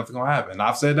hard. Ain't nothing going to happen. And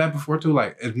I've said that before, too.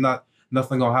 Like, if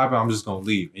nothing going to happen, I'm just going to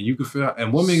leave. And you can feel,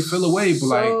 and women can feel away, but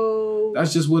like,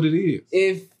 that's just what it is.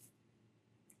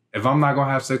 If I'm not going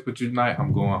to have sex with you tonight,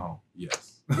 I'm going home.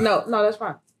 Yes. No, that's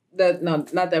fine.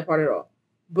 Not that part at all.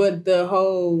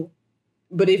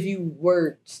 But if you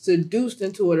were seduced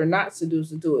into it or not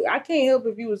seduced into it, I can't help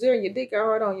if you was there and your dick got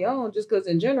hard on your own, just because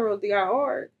in general it got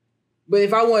hard. But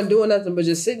if I wasn't doing nothing but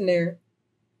just sitting there,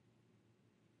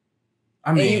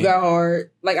 and you got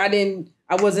hard, like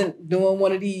I wasn't doing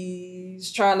one of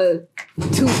these trying to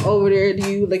toot over there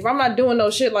to you. Like, if I'm not doing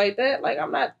no shit like that, like,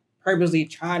 I'm not purposely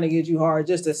trying to get you hard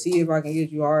just to see if I can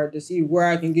get you hard, to see where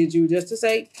I can get you, just to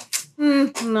say,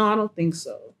 no, I don't think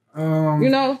so. You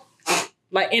know?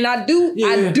 Like, and I do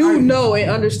know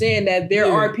and understand that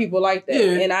there are people like that.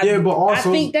 Yeah, and I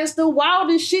also, think that's the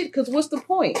wildest shit, because what's the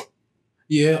point?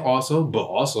 Yeah, also,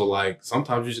 like,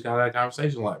 sometimes you just gotta have that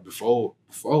conversation, like, before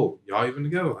y'all even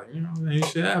together, like, ain't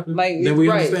shit happen. Like, then we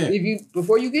right. understand.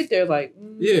 Before you get there, like,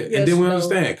 yes, and then we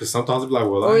understand, because sometimes it's like,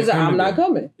 well, or is it I'm not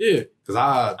coming? Yeah, because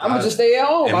I'm gonna just stay at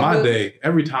home. In my day,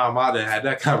 every time I done had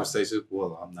that conversation,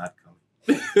 well, I'm not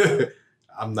coming.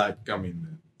 I'm not coming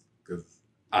then, because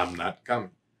I'm not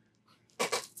coming.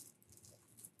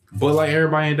 But like,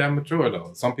 everybody ain't that mature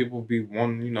though. Some people be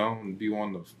wanting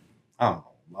to, I don't know,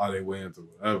 lie their way into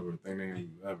whatever, think they ain't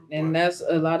whatever. And that's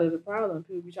a lot of the problem.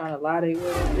 People be trying to lie their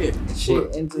way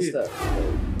into stuff.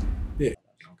 Yeah.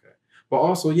 Okay. But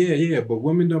also, but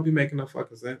women don't be making no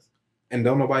fucking sense. And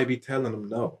don't nobody be telling them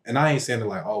no. And I ain't saying that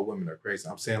like all women are crazy.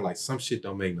 I'm saying like some shit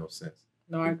don't make no sense.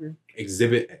 No, I agree.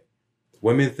 Exhibit A.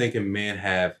 Women thinking men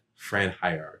have friend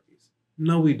hierarchies.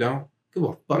 No, we don't. Give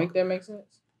a fuck. Make that make sense?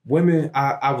 Women,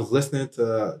 I was listening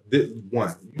to this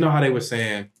one. You know how they were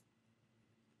saying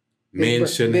men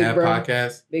shouldn't have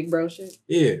podcasts? Big bro shit?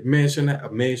 Yeah, men shouldn't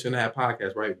have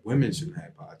podcasts, right? Women shouldn't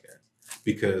have podcasts.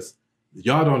 Because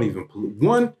y'all don't even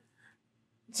one.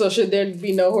 So should there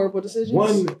be no horrible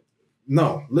decisions?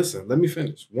 No, listen, let me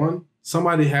finish. One,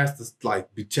 somebody has to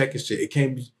like be checking shit. It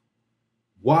can't be.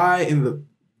 Why in the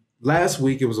last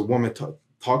week it was a woman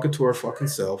talking to her fucking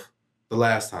self the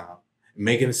last time,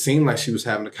 making it seem like she was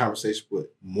having a conversation with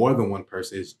more than one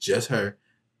person. It's just her.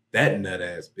 That nut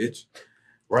ass bitch.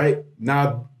 Right?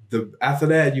 Now, after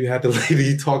that, you had the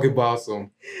lady talking about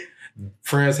some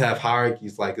friends have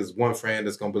hierarchies. Like, it's one friend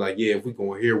that's going to be like, yeah, if we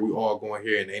going here, we all going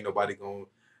here, and ain't nobody going to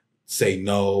say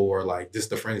no. Or like, this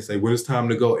the friend that say, when it's time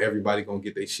to go, everybody going to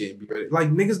get their shit and be ready. Like,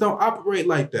 niggas don't operate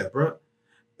like that, bro.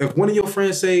 If one of your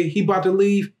friends say he about to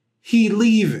leave, he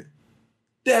leaving.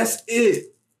 That's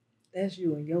it. That's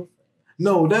you and your friend.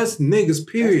 No, that's niggas,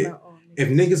 period. If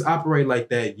niggas operate like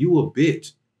that, you a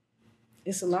bitch.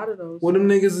 It's a lot of those. Well, them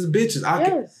niggas is bitches.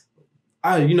 Yes.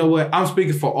 You know what? I'm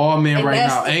speaking for all men and right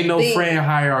now. Ain't no friend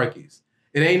hierarchies.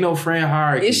 It ain't no friend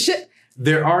hierarchy. It should.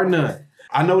 There are none.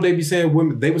 I know they be saying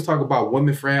women. They was talking about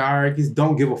women friend hierarchies.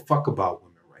 Don't give a fuck about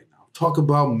women right now. Talk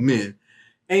about men.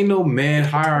 Ain't no man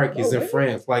hierarchies in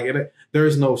friends. Like,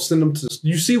 there's no send them to.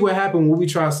 You see what happened when we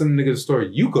try to send a nigga to the store?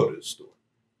 You go to the store.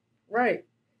 Right.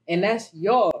 And that's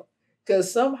y'all.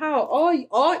 Because somehow all of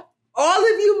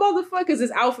you motherfuckers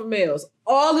is alpha males.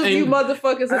 All of you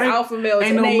motherfuckers is alpha males.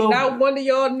 And ain't not one of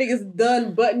y'all niggas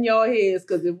done button y'all heads.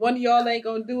 Because if one of y'all ain't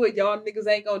gonna do it, y'all niggas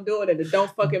ain't gonna do it. And it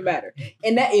don't fucking matter.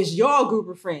 And that is your group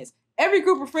of friends. Every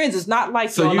group of friends is not like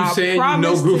so. You saying you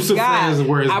know groups of friends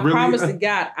where it's I really... promise to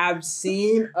God, I've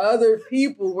seen other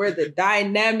people where the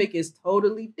dynamic is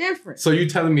totally different. So you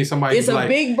telling me somebody it's a like,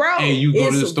 big bro. And you go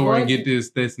to the store and get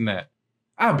this, and that.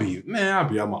 I'm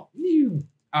all.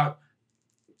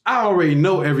 I already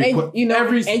know and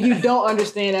you don't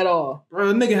understand at all.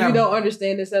 Bro, you don't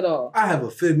understand this at all. I have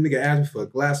a fit nigga ask me for a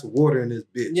glass of water in this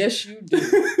bitch. Yes, you do.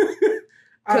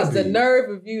 Because the nerve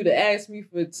of you to ask me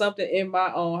for something in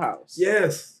my own house.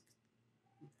 Yes.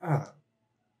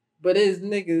 But it's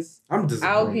niggas I'm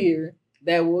out here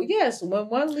that will, yes, when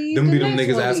one leaves, them the be them next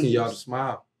niggas one asking leaves. y'all to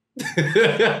smile. Them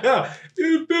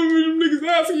niggas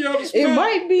asking y'all to smile. It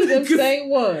might be them same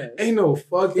ones. Ain't no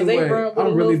fucking they way. burn with a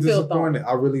I'm really little filth on. disappointed.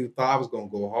 I really thought I was gonna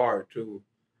go hard too.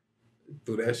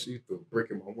 Through that shit, through a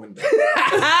brick in my window.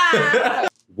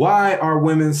 Why are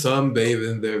women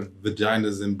sunbathing their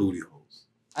vaginas and booty holes?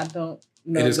 I don't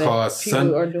know. It is called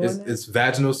it's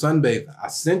vaginal sunbathing. I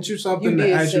sent you something You to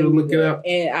ask you to look it up.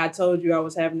 And I told you I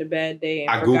was having a bad day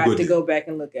and I forgot Googled to it. go back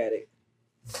and look at it.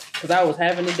 Because I was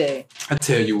having a day. I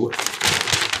tell you what.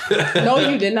 No,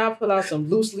 you did not pull out some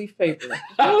loose leaf paper. Put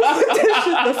that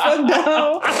shit the fuck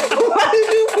down. Why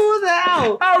did you pull that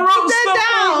out? I Put wrote stuff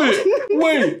on it.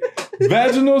 Wait,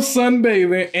 vaginal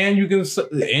sunbathing, and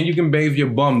you can bathe your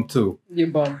bum too. Your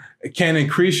bum. It can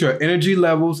increase your energy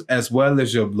levels as well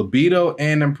as your libido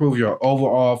and improve your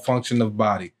overall function of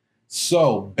body.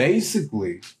 So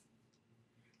basically,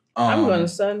 I'm gonna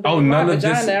sunbathe none my of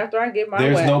vagina this, after I get my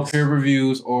there's wax. no peer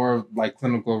reviews or like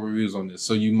clinical reviews on this,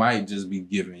 so you might just be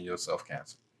giving yourself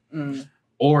cancer.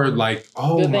 Or like,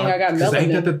 Good thing I got melanin.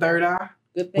 Ain't that the third eye?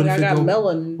 Good thing I got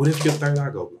melanin. What if your third eye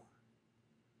go blind?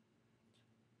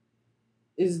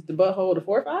 Is the butthole the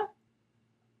fourth eye?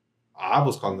 I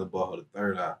was calling the butthole the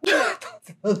third eye.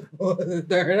 The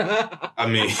third eye. I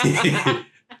mean, I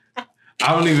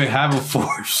don't even have a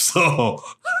fourth, so.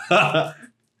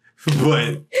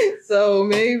 But so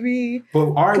maybe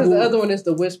because the other one is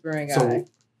the whispering eye.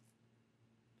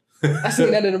 I seen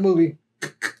that in a movie.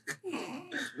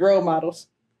 Role models.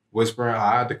 Whispering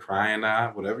eye, the crying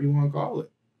eye, whatever you want to call it.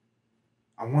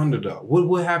 I wonder though, what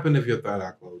would happen if your third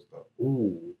eye closed though?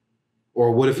 Ooh.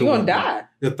 Or what if you're gonna die?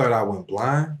 Your third eye went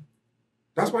blind.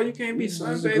 That's why you can't be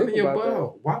sunbathing your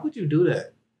butt. Why would you do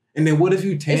that? And then what if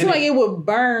you tan? It's like it would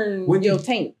burn your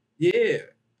taint. Yeah,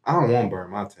 I don't want to burn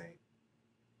my taint.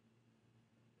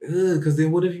 Because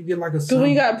then what if you get like a sunburn? Because when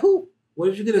you got poop, what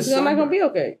if you get a sunburn? It's not gonna be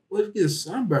okay. What if you get a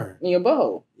sunburn? In your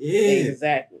butthole. Yeah.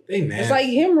 Exactly. They nasty. It's like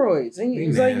hemorrhoids. And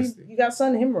it's like nasty. you got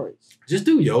sun hemorrhoids. Just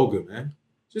do yoga, man.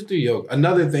 Just do yoga.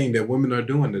 Another thing that women are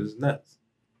doing that is nuts.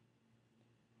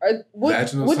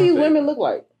 What do these women look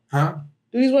like? Huh?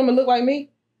 Do these women look like me?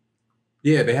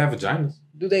 Yeah, they have vaginas.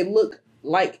 Do they look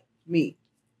like me?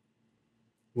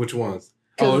 Which ones?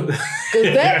 Cause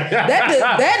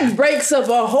that breaks up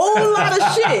a whole lot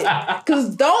of shit.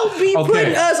 Cause don't be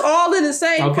putting us all in the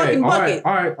same fucking bucket.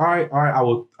 All right.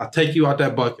 I'll take you out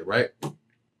that bucket, right?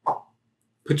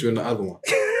 Put you in the other one.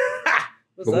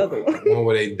 What's the other one? One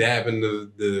where they dabbing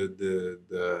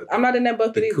the I'm not in that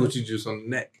bucket either. Coochie juice on the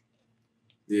neck.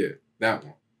 Yeah, that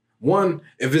one. One,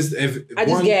 if I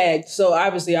just gagged, so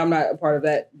obviously I'm not a part of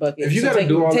that bucket. If you so gotta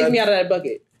do all that, take me out of that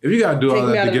bucket. If you gotta do all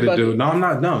that to get a dude, no, I'm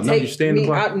not. No, you stay in the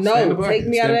bucket. Take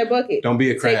me out of that bucket. Don't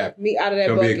be a crab. Take me out of that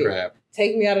bucket. Don't be a crab.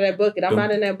 Take me out of that bucket. I'm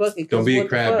not in that bucket. Don't be a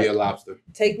crab. Be a lobster.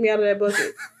 Take me out of that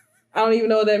bucket. I don't even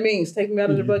know what that means. Take me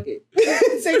out of the bucket.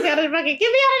 Take me out of the bucket.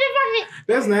 Get me out of the bucket.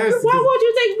 That's nasty. Why would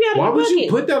you take me out of the bucket? Why would you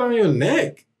put that on your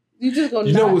neck? You just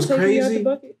gonna know what's take crazy? me out the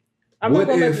bucket? I'm not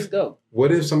gonna let this go.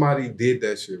 What if somebody did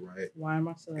that shit, right? Why am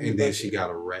I selling the bucket? And then she got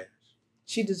a rash.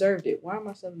 She deserved it. Why am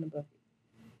I selling the bucket?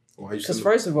 Because you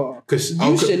first of all,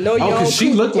 you should know your own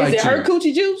coochie. Looked like is it her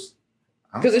coochie juice?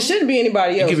 Because it shouldn't be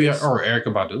anybody else. Or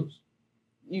Erykah Badu's.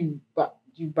 You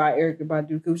buy Erykah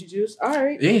Badu coochie juice? All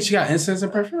right. Yeah, she got incense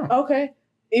and perfume. Okay.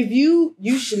 If you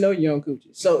should know your own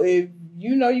coochie. So if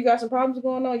you know you got some problems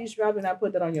going on, you should probably not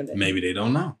put that on your neck. Maybe they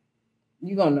don't know.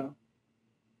 You gonna know.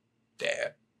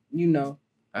 Dad. You know.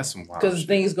 That's some wild because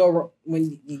things go wrong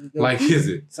when you go. Like, is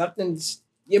it? Something's...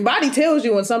 Your body tells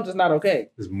you when something's not okay.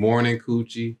 It's morning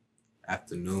coochie,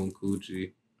 afternoon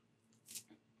coochie,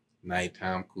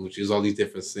 nighttime coochie. There's all these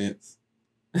different scents.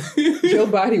 Your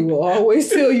body will always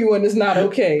tell you when it's not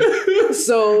okay.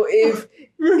 So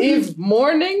if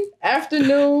morning,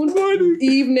 afternoon,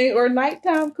 evening, or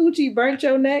nighttime coochie burnt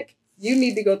your neck, you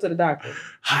need to go to the doctor.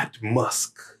 Hot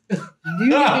musk. You need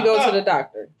to go to the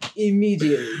doctor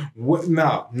immediately. What?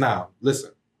 Now,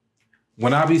 listen.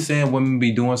 When I be saying women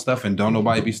be doing stuff and don't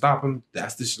nobody be stopping,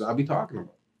 that's the shit I be talking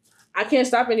about. I can't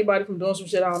stop anybody from doing some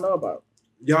shit I don't know about.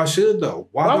 Y'all should though.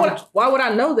 Why would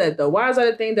I know that though? Why is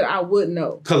that a thing that I would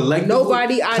know? Collectively,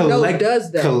 nobody I know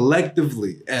does that.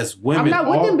 Collectively, as women, I'm not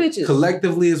with them bitches.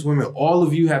 Collectively, as women, all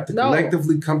of you have to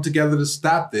collectively come together to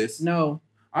stop this. No.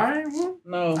 All right. Well,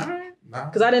 no. All right.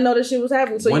 Because I didn't know this shit was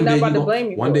happening, so you're not about to blame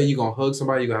me. One day you're going to hug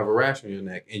somebody, you're going to have a rash on your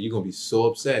neck, and you're going to be so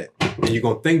upset. And you're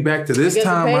going to think back to this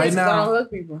time right now. I don't hug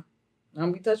people. I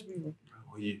don't be touching people.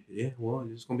 Well, yeah, well,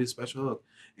 it's going to be a special hug.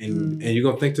 And you're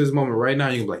going to think to this moment right now,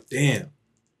 you're going to be like, damn,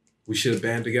 We should have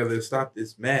band together to stop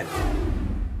this madness.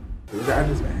 That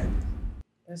is madness.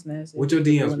 That's nasty. What your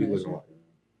DMs be looking like?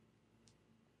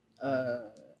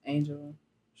 Angel,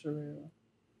 Sherelle,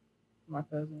 my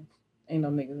cousins. Ain't no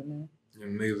niggas in Your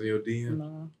niggas in your there. DMs?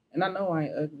 No. And I know I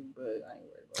ain't ugly, but I ain't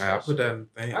worried about I that put shit. that in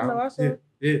the thing. I know, I saw it.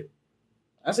 Yeah.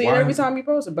 I see it Why- every time you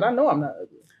post it, but I know I'm not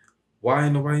ugly. Why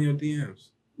ain't nobody in your DMs?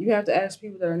 You have to ask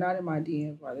people that are not in my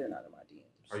DMs why they're not in my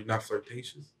DMs. Are you not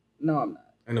flirtatious? No, I'm not.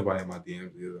 Ain't nobody in my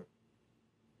DMs either.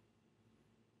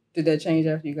 Did that change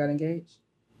after you got engaged?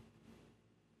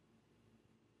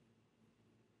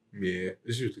 Yeah,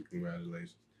 it's usually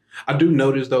congratulations. I do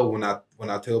notice though when I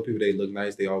tell people they look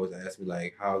nice, they always ask me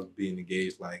like, "How's being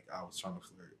engaged?" Like I was trying to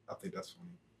flirt. I think that's funny.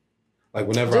 Like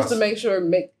whenever Just to make sure, you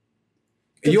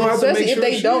don't have to especially make sure if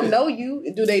they shit. don't know you,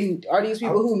 are these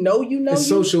people who know you know It's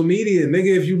you? social media,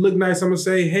 nigga. If you look nice, I'm gonna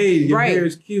say, "Hey, your Right. hair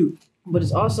is cute." But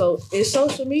it's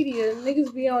social media.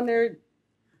 Niggas be on there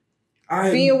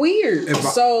I being weird. if I-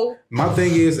 So my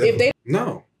thing is if they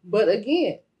no. but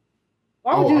again,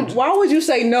 Oh, why would you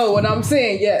say no when I'm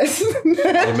saying yes?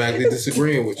 Automatically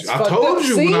disagreeing with you. It's I fucked told up.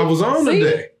 you See? when I was on See?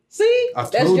 today. See? I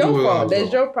That's told your you when I fault. was That's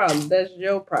on. your problem. That's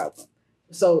your problem.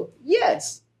 So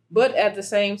yes, but at the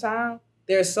same time,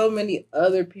 there's so many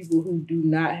other people who do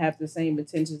not have the same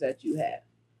intentions that you have.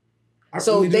 I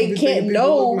So really do they be can't thinking people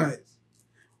know- look nice.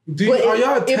 Do But are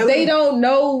y'all if telling they don't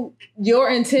know your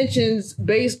intentions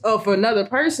based off another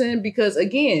person, because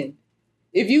again,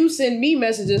 if you send me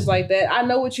messages like that, I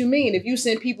know what you mean. If you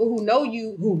send people who know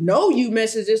you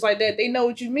messages like that, they know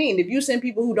what you mean. If you send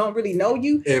people who don't really know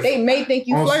you, If- they may think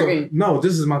you Also- flirting. No,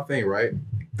 this is my thing, right?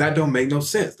 That don't make no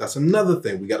sense. That's another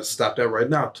thing. We got to stop that right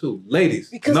now, too. Ladies.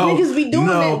 Because no, niggas be doing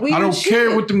no, that weird I don't shit.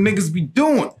 care what them niggas be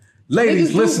doing. Ladies,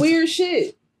 Niggas do listen. weird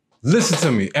shit. Listen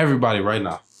to me, everybody, right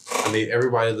now. I need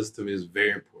everybody to listen to me. It's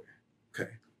very important. Okay.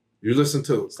 You listen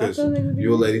to it Stop because telling niggas to be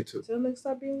you're a weird. lady, too. Tell niggas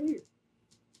stop being weird.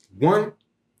 One,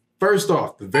 first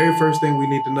off, the very first thing we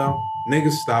need to know,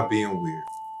 niggas stop being weird.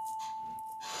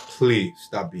 Please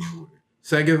stop being weird.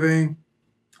 Second thing,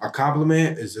 a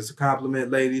compliment is just a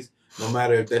compliment, ladies. No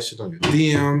matter if that shit on your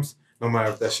DMs, no matter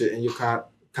if that shit in your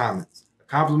comments. A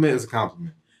compliment is a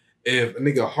compliment. If a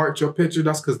nigga heart your picture,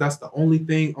 that's because that's the only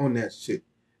thing on that shit.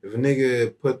 If a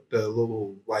nigga put the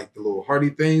little hearty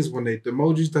things when they the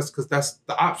emojis, that's because that's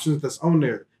the options that's on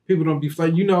there. People don't be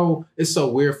like, you know, it's so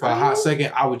weird. For a hot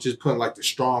second, I was just putting like the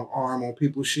strong arm on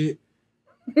people's shit.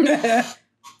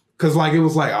 Cause like it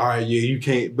was like, all right, yeah, you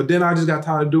can't. But then I just got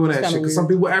tired of doing that It's shit. kinda Cause some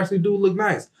weird. people actually do look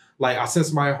nice. Like I sent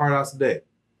somebody a heart out today.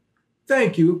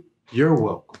 Thank you. You're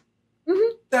welcome.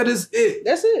 Mhm. That is it.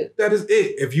 That's it. That is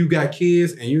it. If you got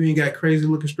kids and you ain't got crazy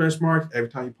looking stretch marks, every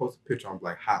time you post a picture, I'm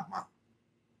like, hot mom.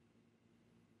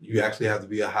 You actually have to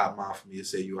be a hot mom for me to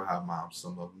say you're a hot mom.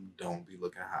 Some of them don't be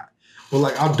looking hot. But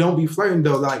like, I don't be flirting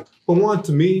though. Like, for one,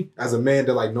 to me, as a man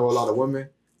that like know a lot of women,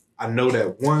 I know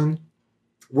that one,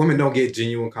 women don't get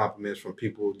genuine compliments from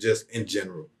people just in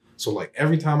general. So like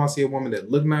every time I see a woman that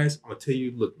look nice, I'm gonna tell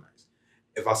you look nice.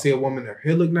 If I see a woman her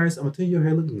hair look nice, I'm gonna tell you her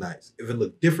hair look nice. If it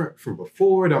look different from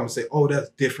before, then I'm gonna say, oh, that's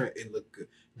different. It look good.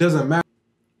 Doesn't matter.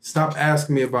 Stop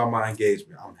asking me about my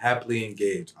engagement. I'm happily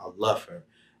engaged. I love her.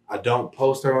 I don't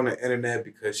post her on the internet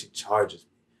because she charges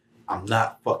me. I'm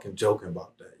not fucking joking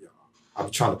about that, y'all. I'm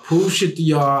trying to prove shit to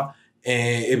y'all,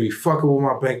 and it be fucking with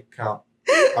my bank account.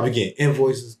 I be getting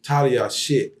invoices. Tired of y'all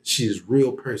shit. She's a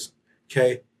real person,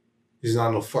 okay? She's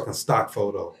not no fucking stock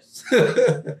photos.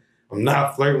 I'm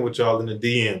not flirting with y'all in the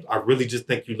DMs. I really just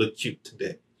think you look cute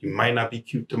today. You might not be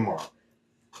cute tomorrow.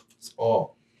 That's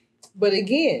all. But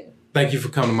again, Thank you for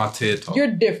coming to my TED Talk. you're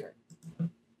different.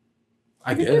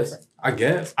 I You're guess. different. I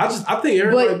guess. I think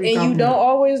everybody But be and you complimenting. don't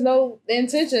always know the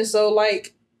intention. So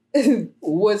like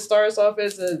what starts off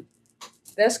as a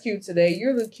that's cute today,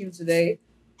 you look cute today.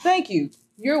 Thank you.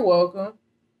 You're welcome.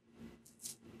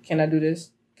 Can I do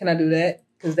this? Can I do that?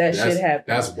 Because that shit happens.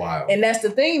 That's wild. And that's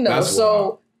the thing though. That's So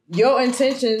wild. your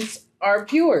intentions are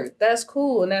pure. That's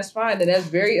cool and that's fine. And that's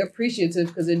very appreciative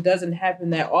because it doesn't happen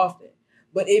that often.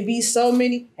 But it be so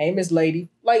many, hey Miss Lady,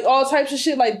 like all types of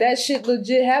shit, like that shit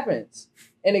legit happens.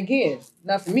 And again,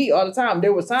 not for me all the time.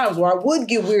 There was times where I would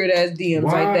get weird ass DMs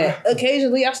Why? like that.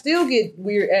 Occasionally I still get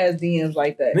weird ass DMs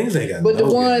like that. Niggas ain't got But the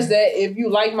no ones game. that if you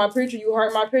like my picture, you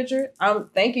heart my picture, I'm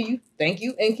thanking you,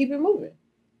 and keep it moving.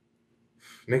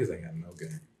 Niggas ain't got no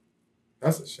game.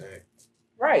 That's a shame.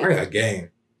 Right. I got game.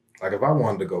 Like if I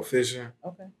wanted to go fishing,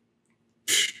 Okay.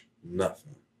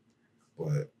 nothing.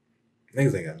 But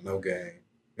niggas ain't got no game.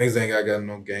 Niggas ain't got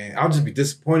no game. I'll just be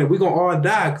disappointed. We gonna all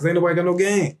die because ain't nobody got no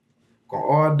game. Gonna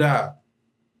all die.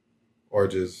 Or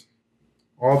just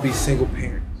all be single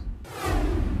parents.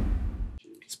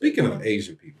 Speaking of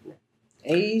Asian people,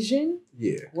 Asian?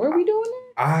 Yeah. Where are we doing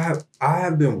that? I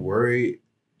have been worried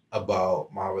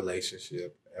about my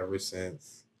relationship ever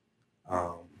since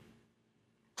I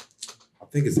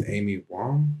think it's Amy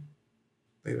Wong.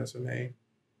 I think that's her name.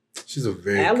 She's a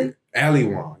very Ali? good Ali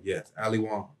Wong. Yes, Ali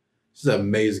Wong. She's an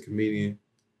amazing comedian.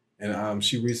 And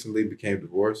she recently became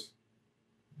divorced.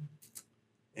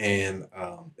 And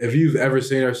if you've ever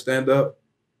seen her stand up,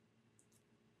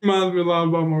 reminds me a lot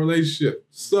about my relationship.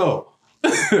 So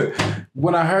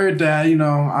when I heard that, you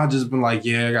know, I just been like,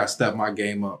 yeah, I gotta step my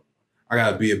game up. I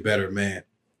gotta be a better man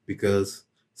because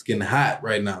it's getting hot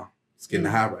right now. It's getting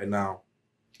hot right now.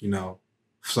 You know,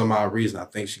 for some odd reason, I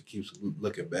think she keeps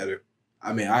looking better.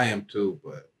 I mean, I am too,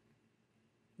 but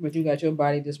you got your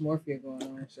body dysmorphia going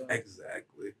on. So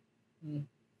exactly. Mm.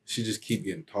 She just keep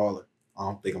getting taller. I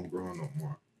don't think I'm growing no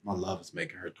more. My love is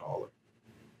making her taller.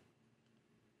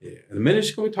 Yeah. In a minute,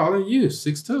 she's gonna be taller than you,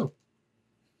 6'2".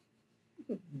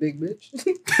 Big bitch.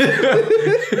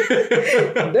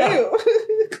 Damn.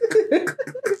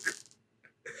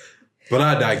 But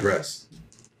I digress.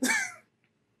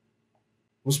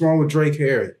 What's wrong with Drake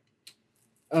Harry?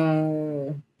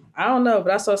 I don't know,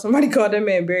 but I saw somebody call that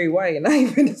man Barry White, and I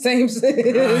ain't been the same since.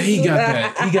 He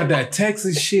got that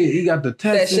Texas shit. He got the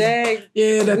Texas. That shag.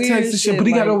 Yeah, that Texas shit. But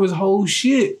he got over his whole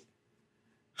shit.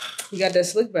 He got that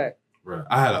slick back. Right.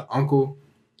 I had an uncle.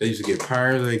 They used to get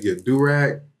perms. They get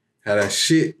do-rag. Had that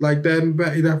shit like that in the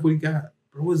back. That's what he got.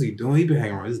 Bro, what's he doing? He been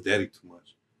hanging around his daddy too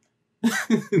much.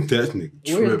 That nigga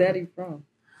tripping. Where's daddy from?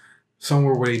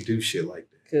 Somewhere where they do shit like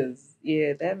that. Because,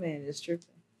 yeah, that man is tripping.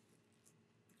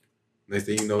 Next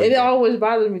thing you know, it always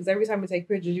bothers me because every time we take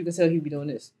pictures, you can tell he be doing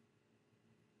this.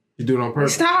 You do it on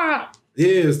purpose? Stop! Yeah,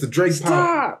 it's the Drake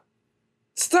pop.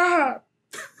 Stop!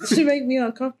 This shit make me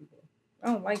uncomfortable. I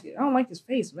don't like it. I don't like his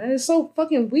face, man. It's so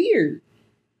fucking weird.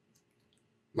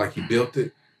 Like he built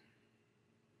it?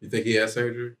 You think he had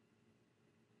surgery?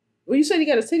 Well, you said he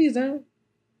got his titties done.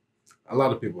 A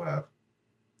lot of people have.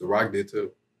 The Rock did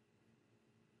too.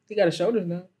 He got his shoulders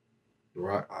done. The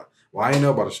Rock. I ain't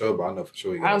know about the shoulder, but I know for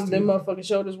sure he got his them motherfucking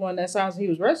shoulders wasn't that size when he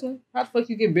was wrestling. How the fuck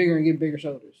you get bigger and get bigger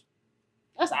shoulders?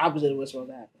 That's the opposite of what's supposed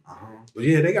to happen. But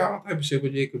yeah, they got all type of shit.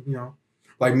 But yeah, you know,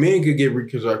 like men could get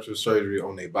reconstructive surgery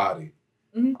on their body.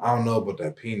 Mm-hmm. I don't know about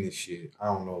that penis shit. I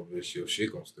don't know if this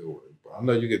shit gonna still work. But I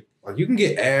know you get you can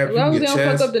get abs. As long you as can they get don't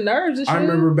chest. fuck up the nerves and shit. I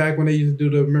remember back when they used to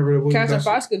do the Catherine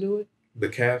Fox could do it. The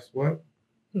calf what?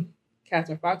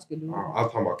 Catherine Fox could do it. I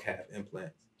was talking about calf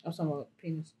implants. I was talking about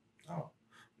penis. Oh.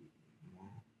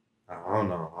 I don't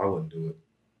know. I wouldn't do it.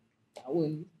 I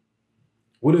wouldn't.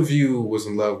 What if you was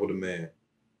in love with a man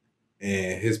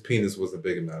and his penis wasn't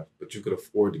big enough, but you could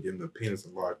afford to give him the penis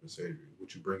enlargement surgery?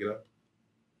 Would you bring it up?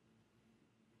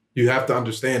 You have to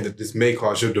understand that this may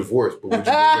cause your divorce, but would you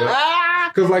bring it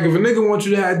up? Because like if a nigga wants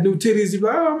you to have new titties, you be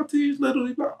like, oh, my titties little.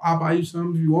 He be like, I'll buy you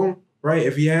some if you want them, right?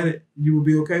 If he had it, you would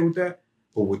be okay with that?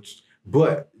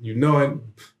 But you know it,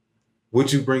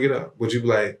 would you bring it up? Would you be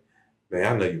like, man,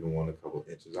 I know you've been wanting a couple of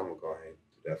inches. I'm gonna go ahead and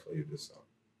do that for you this summer.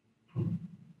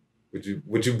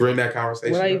 Would you bring that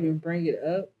conversation Would up? I even bring it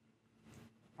up?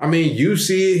 I mean, you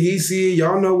see it, he see it,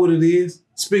 y'all know what it is.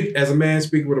 Speak as a man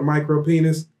speaking with a micro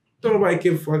penis. Don't nobody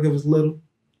give a fuck if it's little.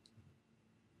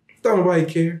 Don't nobody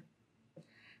care.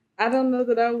 I don't know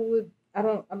that I would. I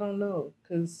don't know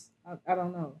because I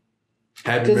don't know.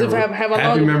 Happy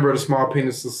member of the Small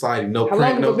Penis Society. No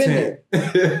print, no tent.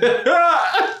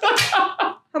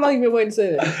 How long you been waiting to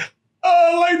say that?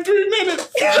 Like 3 minutes.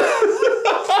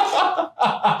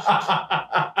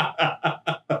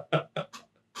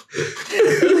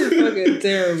 Fucking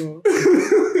terrible.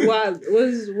 Why?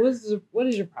 What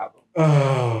is your problem?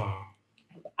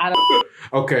 I don't.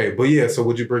 Okay, but yeah. So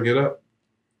would you bring it up?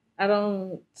 I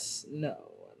don't know. I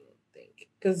don't think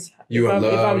because if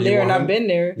I'm there and I've been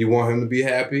there. You want him to be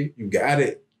happy. You got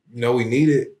it. You know we need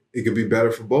it. It could be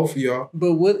better for both of y'all.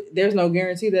 But there's no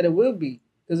guarantee that it will be.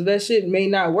 Because that shit may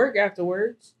not work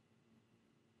afterwards.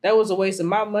 That was a waste of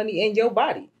my money and your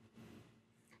body.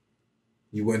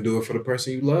 You wouldn't do it for the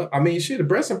person you love? I mean, shit, the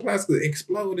breast implants could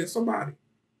explode in somebody.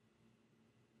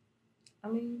 I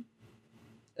mean,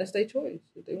 that's their choice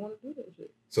if they want to do that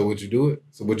shit. So would you do it?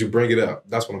 So would you bring it up?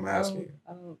 That's what I'm asking you.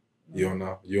 I don't know. You don't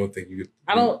know? You don't think you could?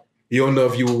 You don't know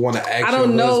if you would want to ask I don't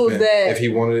your know husband that if he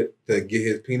wanted to get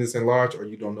his penis enlarged, or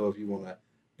you don't know if you want to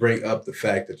bring up the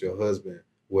fact that your husband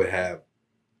would have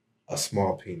a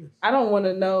small penis. I don't want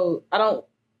to know. I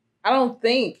don't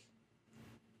think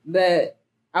that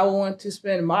I want to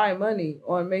spend my money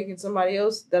on making somebody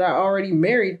else that I already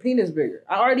married penis bigger.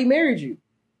 I already married you.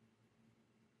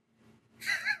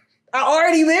 I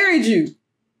already married you.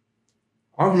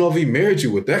 I don't know if he married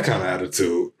you with that kind of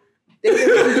attitude. That's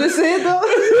what you just said though.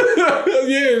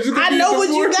 Yeah, it's just gonna I be know a what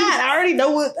you divorce. got. I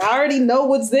already know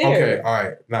what's there. Okay, all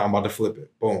right. Now I'm about to flip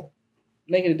it. Boom.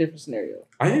 Make it a different scenario.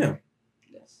 I am.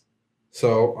 Yes.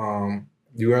 So,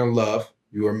 you are in love.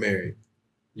 You are married.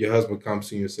 Your husband comes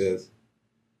to you and says,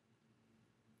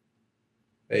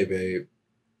 "Hey, babe,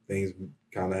 things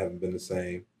kind of haven't been the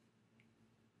same.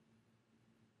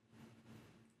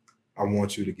 I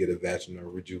want you to get a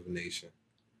vaginal rejuvenation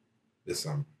this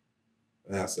summer."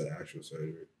 And that's the actual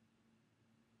surgery.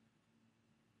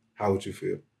 How would you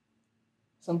feel?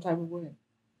 Some type of way.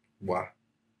 Why?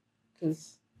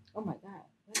 Because, oh my God.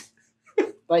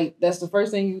 Like, that's the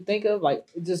first thing you think of. Like,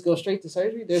 just go straight to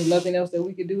surgery. There's nothing else that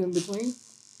we could do in between.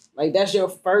 Like, that's your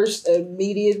first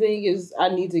immediate thing is I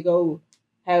need to go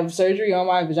have surgery on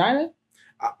my vagina.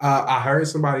 I heard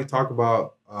somebody talk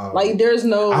about. Like, there's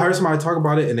no. I heard somebody talk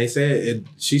about it, and they said it.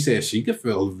 She said she could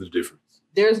feel the difference.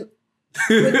 There's.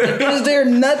 Is there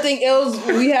nothing else?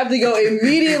 We have to go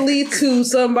immediately to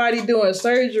somebody doing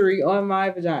surgery on my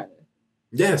vagina.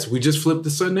 Yes, we just flipped the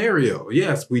scenario.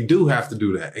 Yes, we do have to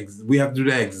do that. We have to do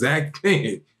that exact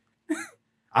thing.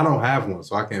 I don't have one,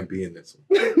 so I can't be in this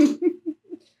one.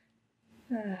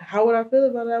 How would I feel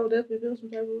about it? I would definitely feel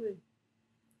some type of way.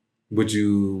 Would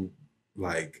you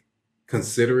like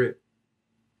consider it?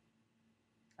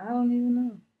 I don't even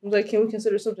know. Like, can we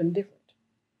consider something different?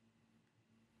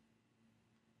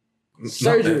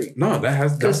 Surgery. No,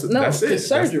 that's it. Surgery. That's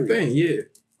the thing. Yeah,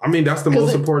 I mean that's the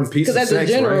most important piece of sex. sex, Because as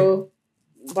a general, right?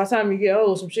 by the time you get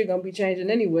old, some shit gonna be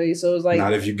changing anyway. So it's like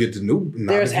not if you get the new.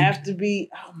 There's have to be.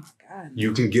 Oh my God.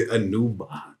 You can get a new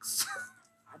box.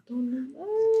 I don't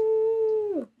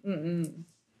know.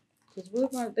 Because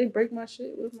what if they break my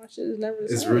shit? What if my shit is never the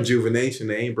same? It's rejuvenation.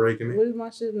 They ain't breaking it. What if my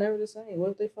shit is never the same?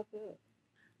 What if they fuck it up?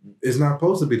 It's not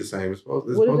supposed to be the same. What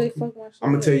if they fuck my shit I'm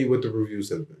gonna up? tell you what the reviews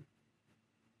have been.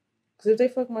 Because if they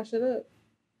fuck my shit up.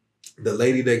 The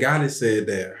lady that got it said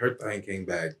that her thing came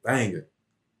back banging.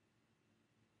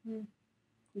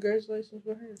 Congratulations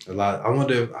for her. A lot. I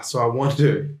wonder.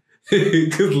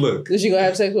 Because look. Is she gonna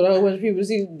have sex with a whole bunch of people to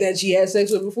see that she had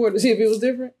sex with before to see if it was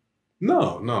different?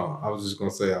 No. I was just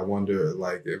gonna say. I wonder,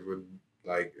 like, if a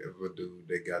dude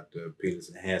that got the penis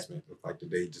enhancement, like,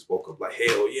 they just woke up like,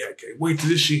 hell yeah, I can't wait till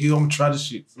this shit here. I'm gonna try this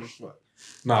shit.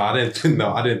 No, I didn't.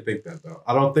 No, I didn't think that though.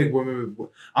 I don't think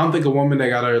a woman that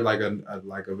got her like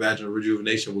a vaginal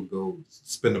rejuvenation would go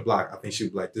spin the block. I think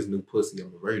she'd be like, this new pussy,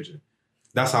 I'm a virgin.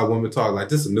 That's how women talk. Like,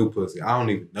 this is a new pussy. I don't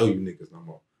even know you niggas no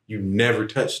more. You never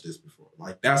touched this before.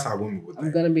 Like, that's how women would think.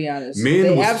 I'm gonna be honest. Men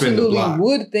they would absolutely spin the block.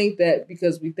 would think that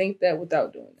because we think that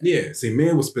without doing that. Yeah, see,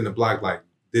 men would spin the block like,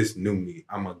 this new me,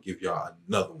 I'm gonna give y'all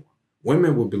another one.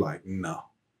 Women would be like, no.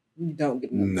 You don't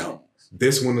get another chance.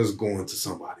 This one is going to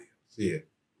somebody else.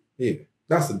 Yeah.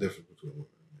 That's the difference between women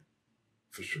and men.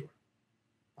 For sure.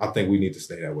 I think we need to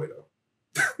stay that way though.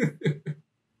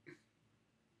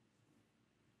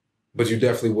 But you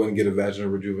definitely wouldn't get a vaginal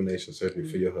rejuvenation surgery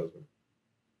for your husband.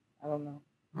 I don't know.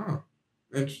 Oh,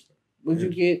 interesting. Would you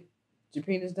get your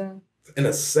penis done? In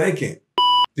a second.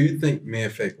 Do you think men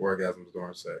fake orgasms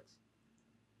during sex?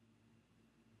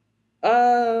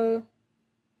 I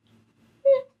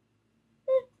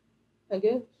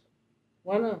guess.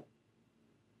 Why not?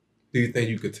 Do you think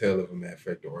you could tell if a man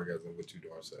faked the orgasm with you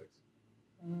during sex?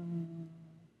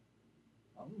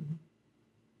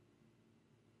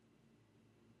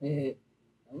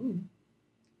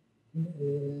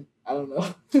 I don't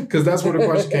know. Because that's where the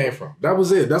question came from. That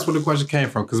was it. That's where the question came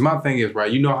from. Because my thing is,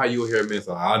 right, you know how you hear men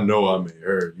say, I know I made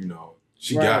her,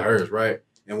 she got hers, right?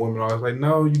 And women are always like,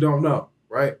 no, you don't know,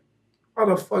 right? How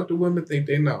the fuck do women think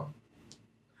they know?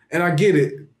 And I get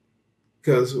it,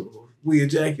 because we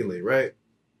ejaculate, right?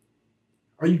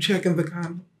 Are you checking the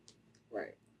condom?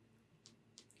 Right.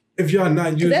 If y'all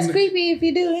not using that's it, creepy if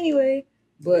you do anyway.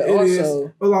 But it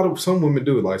also, is. Some women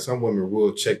do. Like, some women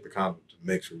will check the condom to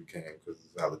make sure you can, because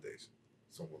it's validation.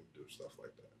 Some women do stuff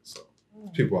like that. So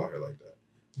people out here like that.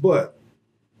 But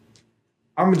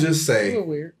I'm gonna just say,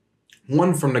 weird.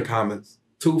 1 from the comments,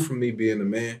 2 from me being a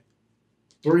man,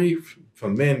 3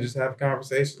 from men just have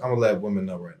conversations. I'm gonna let women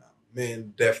know right now.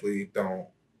 Men definitely don't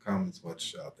come as much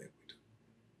as y'all think we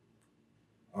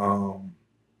do.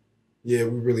 Yeah,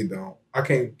 we really don't. I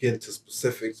can't get into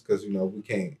specifics because we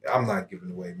can't. I'm not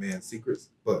giving away man's secrets,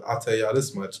 but I'll tell y'all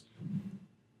this much.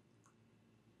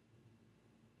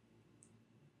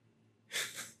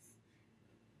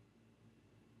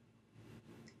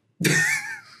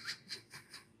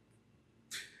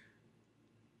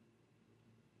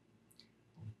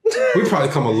 We probably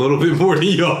come a little bit more than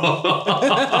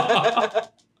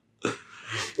y'all.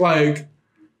 Like,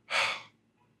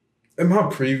 in my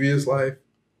previous life,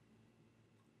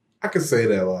 I could say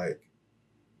that, like,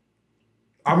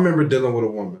 I remember dealing with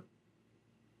a woman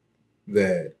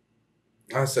that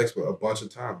I had sex with a bunch of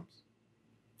times.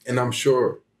 And I'm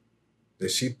sure that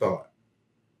she thought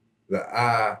that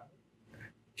I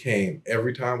came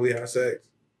every time we had sex.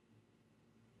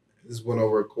 This went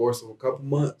over a course of a couple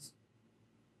months.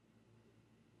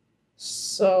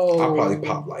 So I probably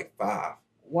popped like 5.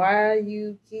 why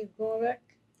you keep going back?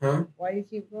 Huh? Why you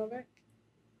keep going back?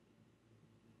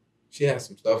 She had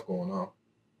some stuff going on.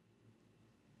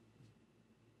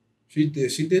 She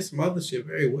did some other shit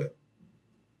very well.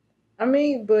 I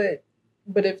mean, but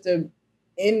if the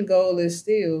end goal is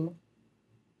still,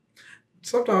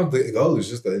 Sometimes the goal is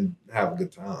just to have a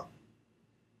good time.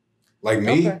 Like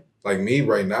me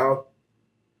right now,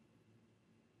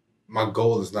 my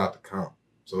goal is not to come,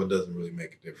 so it doesn't really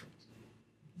make a difference.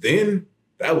 Then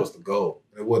that was the goal.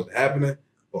 It wasn't happening,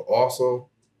 but also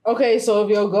okay, so if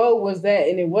your goal was that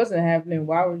and it wasn't happening,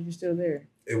 why were you still there?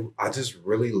 I just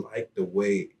really liked the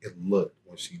way it looked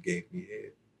when she gave me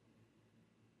head.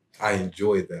 I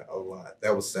enjoyed that a lot.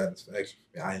 That was satisfaction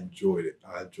for me. I enjoyed it.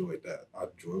 I enjoyed that. I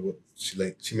enjoyed what she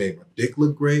made my dick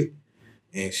look great,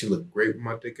 and she looked great with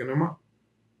my dick in her mouth.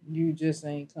 You just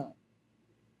ain't come.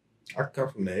 I come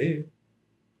from the head.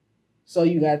 So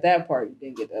you got that part, you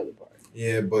didn't get the other part.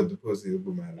 Yeah, but the pussy is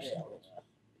what matters most.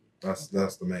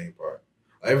 That's the main part.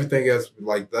 Everything else,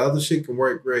 like the other shit can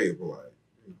work great, but like,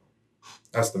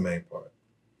 that's the main part.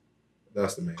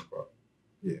 That's the main part.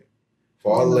 Yeah.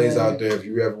 For all the ladies out there, if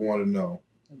you ever want to know,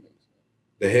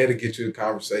 the head will get you a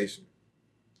conversation.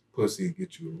 Pussy will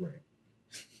get you a ring.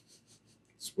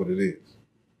 That's what it is.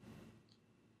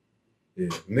 Yeah.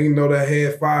 Nigga know that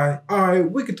head fire. All right,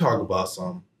 we can talk about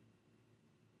something.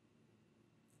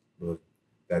 But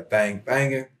that thing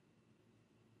banging,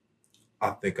 I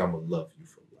think I'm going to love you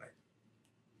for life.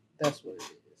 That's what it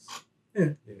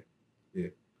is. Yeah.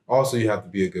 Also, you have to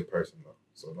be a good person, though.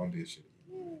 So don't be a shit.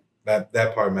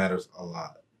 That part matters a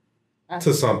lot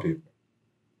to some people.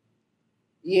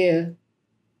 Yeah.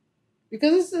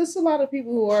 Because it's a lot of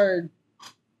people who are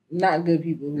not good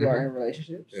people who are in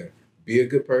relationships. Yeah. Be a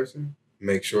good person.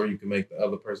 Make sure you can make the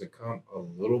other person come a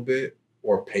little bit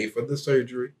or pay for the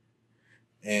surgery.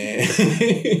 And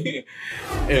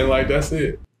and like that's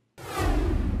it.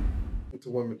 To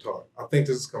women talk. I think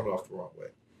this is coming off the wrong way.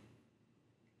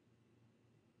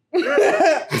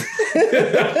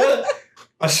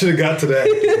 I should have got to that.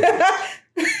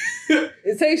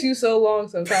 It takes you so long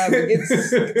sometimes to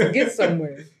get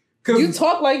somewhere. You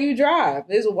talk like you drive.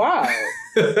 It's wild.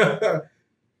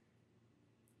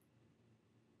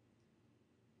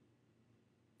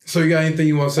 So you got anything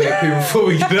you want to say to people before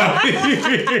we get out here?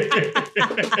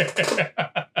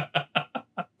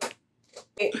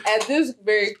 At this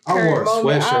very current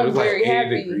moment, I'm very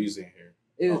happy. Degrees in here.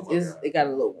 It got a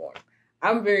little warm.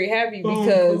 I'm very happy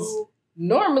because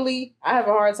normally I have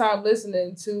a hard time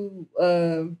listening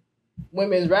to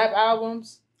women's rap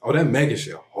albums. Oh, that Megan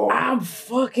shit hard. I'm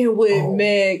fucking with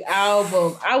Meg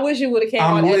album. I wish it would have came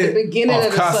out at the beginning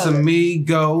of the summer.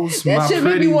 Casamigos, that shit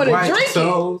made me want to drink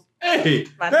toes. Hey,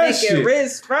 my naked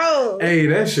wrist froze. Hey,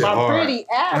 that shit my hard. Pretty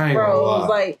ass froze.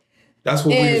 Like that's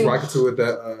what we was rocking to at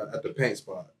the paint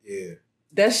spot. Yeah,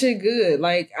 that shit good.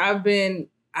 Like I didn't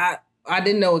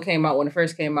know it came out when it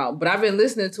first came out, but I've been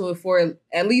listening to it for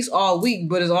at least all week.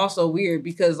 But it's also weird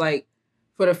because like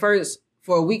for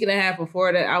a week and a half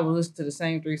before that, I was listening to the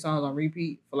same 3 songs on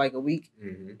repeat for like a week.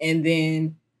 Mm-hmm. And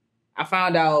then I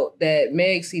found out that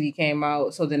Meg's CD came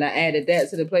out. So then I added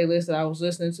that to the playlist that I was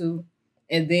listening to.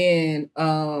 And then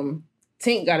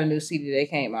Tink got a new CD that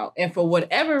came out. And for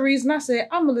whatever reason, I said,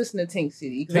 I'm going to listen to Tink's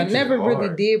CD. Because I never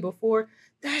really did before.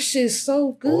 That shit's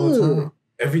so good. All the time.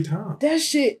 Every time. That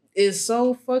shit is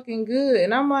so fucking good.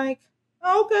 And I'm like,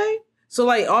 oh, okay. So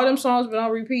like all them songs been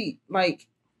on repeat. Like.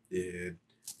 Yeah.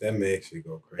 That Meg shit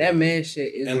go crazy. That Meg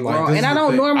shit is and raw. And I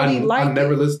don't normally like it. I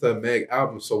never listened to a Meg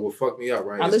album, so what fucked me up,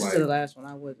 right? I listened to the last one.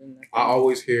 I wasn't. I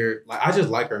always hear, like, I just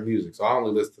like her music, so I only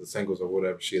listen to the singles or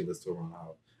whatever she had listened to around the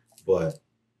house. But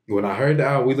when I heard the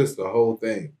album, we listened to the whole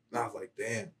thing. And I was like,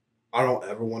 damn, I don't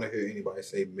ever want to hear anybody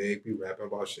say Meg be rapping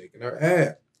about shaking her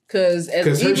ass. Because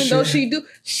even though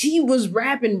she was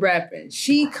rapping.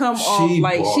 She came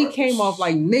off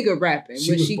like nigga rapping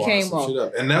when she came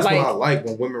off. And that's like, what I like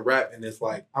when women rap and it's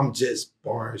like, I'm just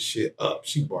barring shit up.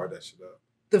 She barred that shit up.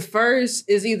 The first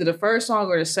is either the first song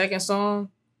or the second song.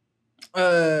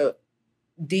 NDA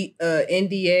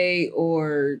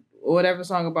or whatever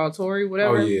song about Tory,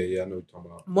 whatever. Oh yeah, I know what you're talking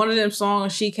about. One of them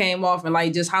songs she came off and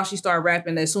like just how she started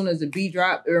rapping as soon as the beat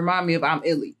dropped, it reminded me of I'm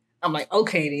Illy. I'm like,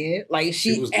 okay then. Like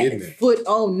she was at foot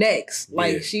on next.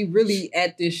 Like she really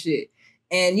at this shit.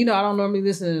 And you know, I don't normally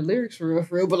listen to the lyrics for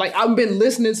real, but like I've been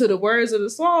listening to the words of the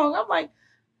song. I'm like,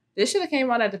 This should have came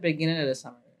out at the beginning of the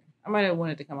summer. I might have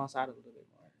wanted to come outside a little bit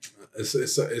more.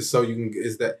 It's so you can.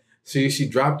 Is that she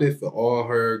dropped it for all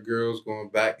her girls going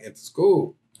back into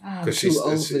school. I'm too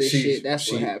old for this shit.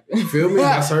 That's what happened. Feel me?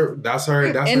 That's her.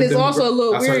 And it's also a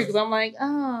little weird because I'm like,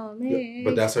 oh man.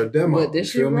 But that's her demo. But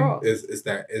this shit raw.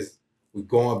 It's we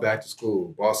going back to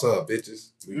school. Boss up,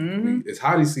 bitches. It's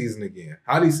hottie season again.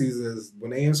 Hottie season is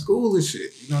when they in school and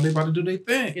shit. You know they about to do their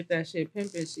thing. Get that shit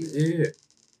pimp bitch season.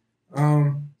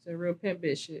 Yeah. It's a real pimp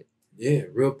bitch shit. Yeah,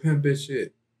 real pimp bitch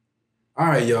shit. All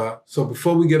right, y'all. So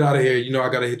before we get out of here, you know I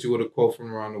gotta hit you with a quote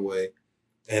from around the way,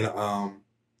 and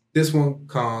this one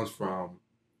comes from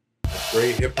a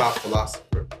great hip hop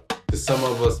philosopher that some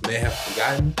of us may have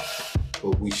forgotten,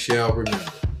 but we shall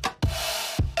remember.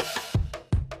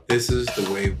 This is the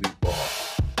way we ball.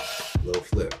 Little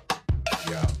flip.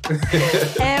 Yeah.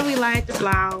 And we like the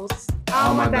blouse.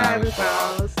 All my diamond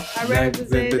balls. I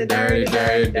represent the dirty,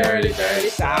 dirty, dirty, dirty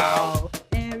South.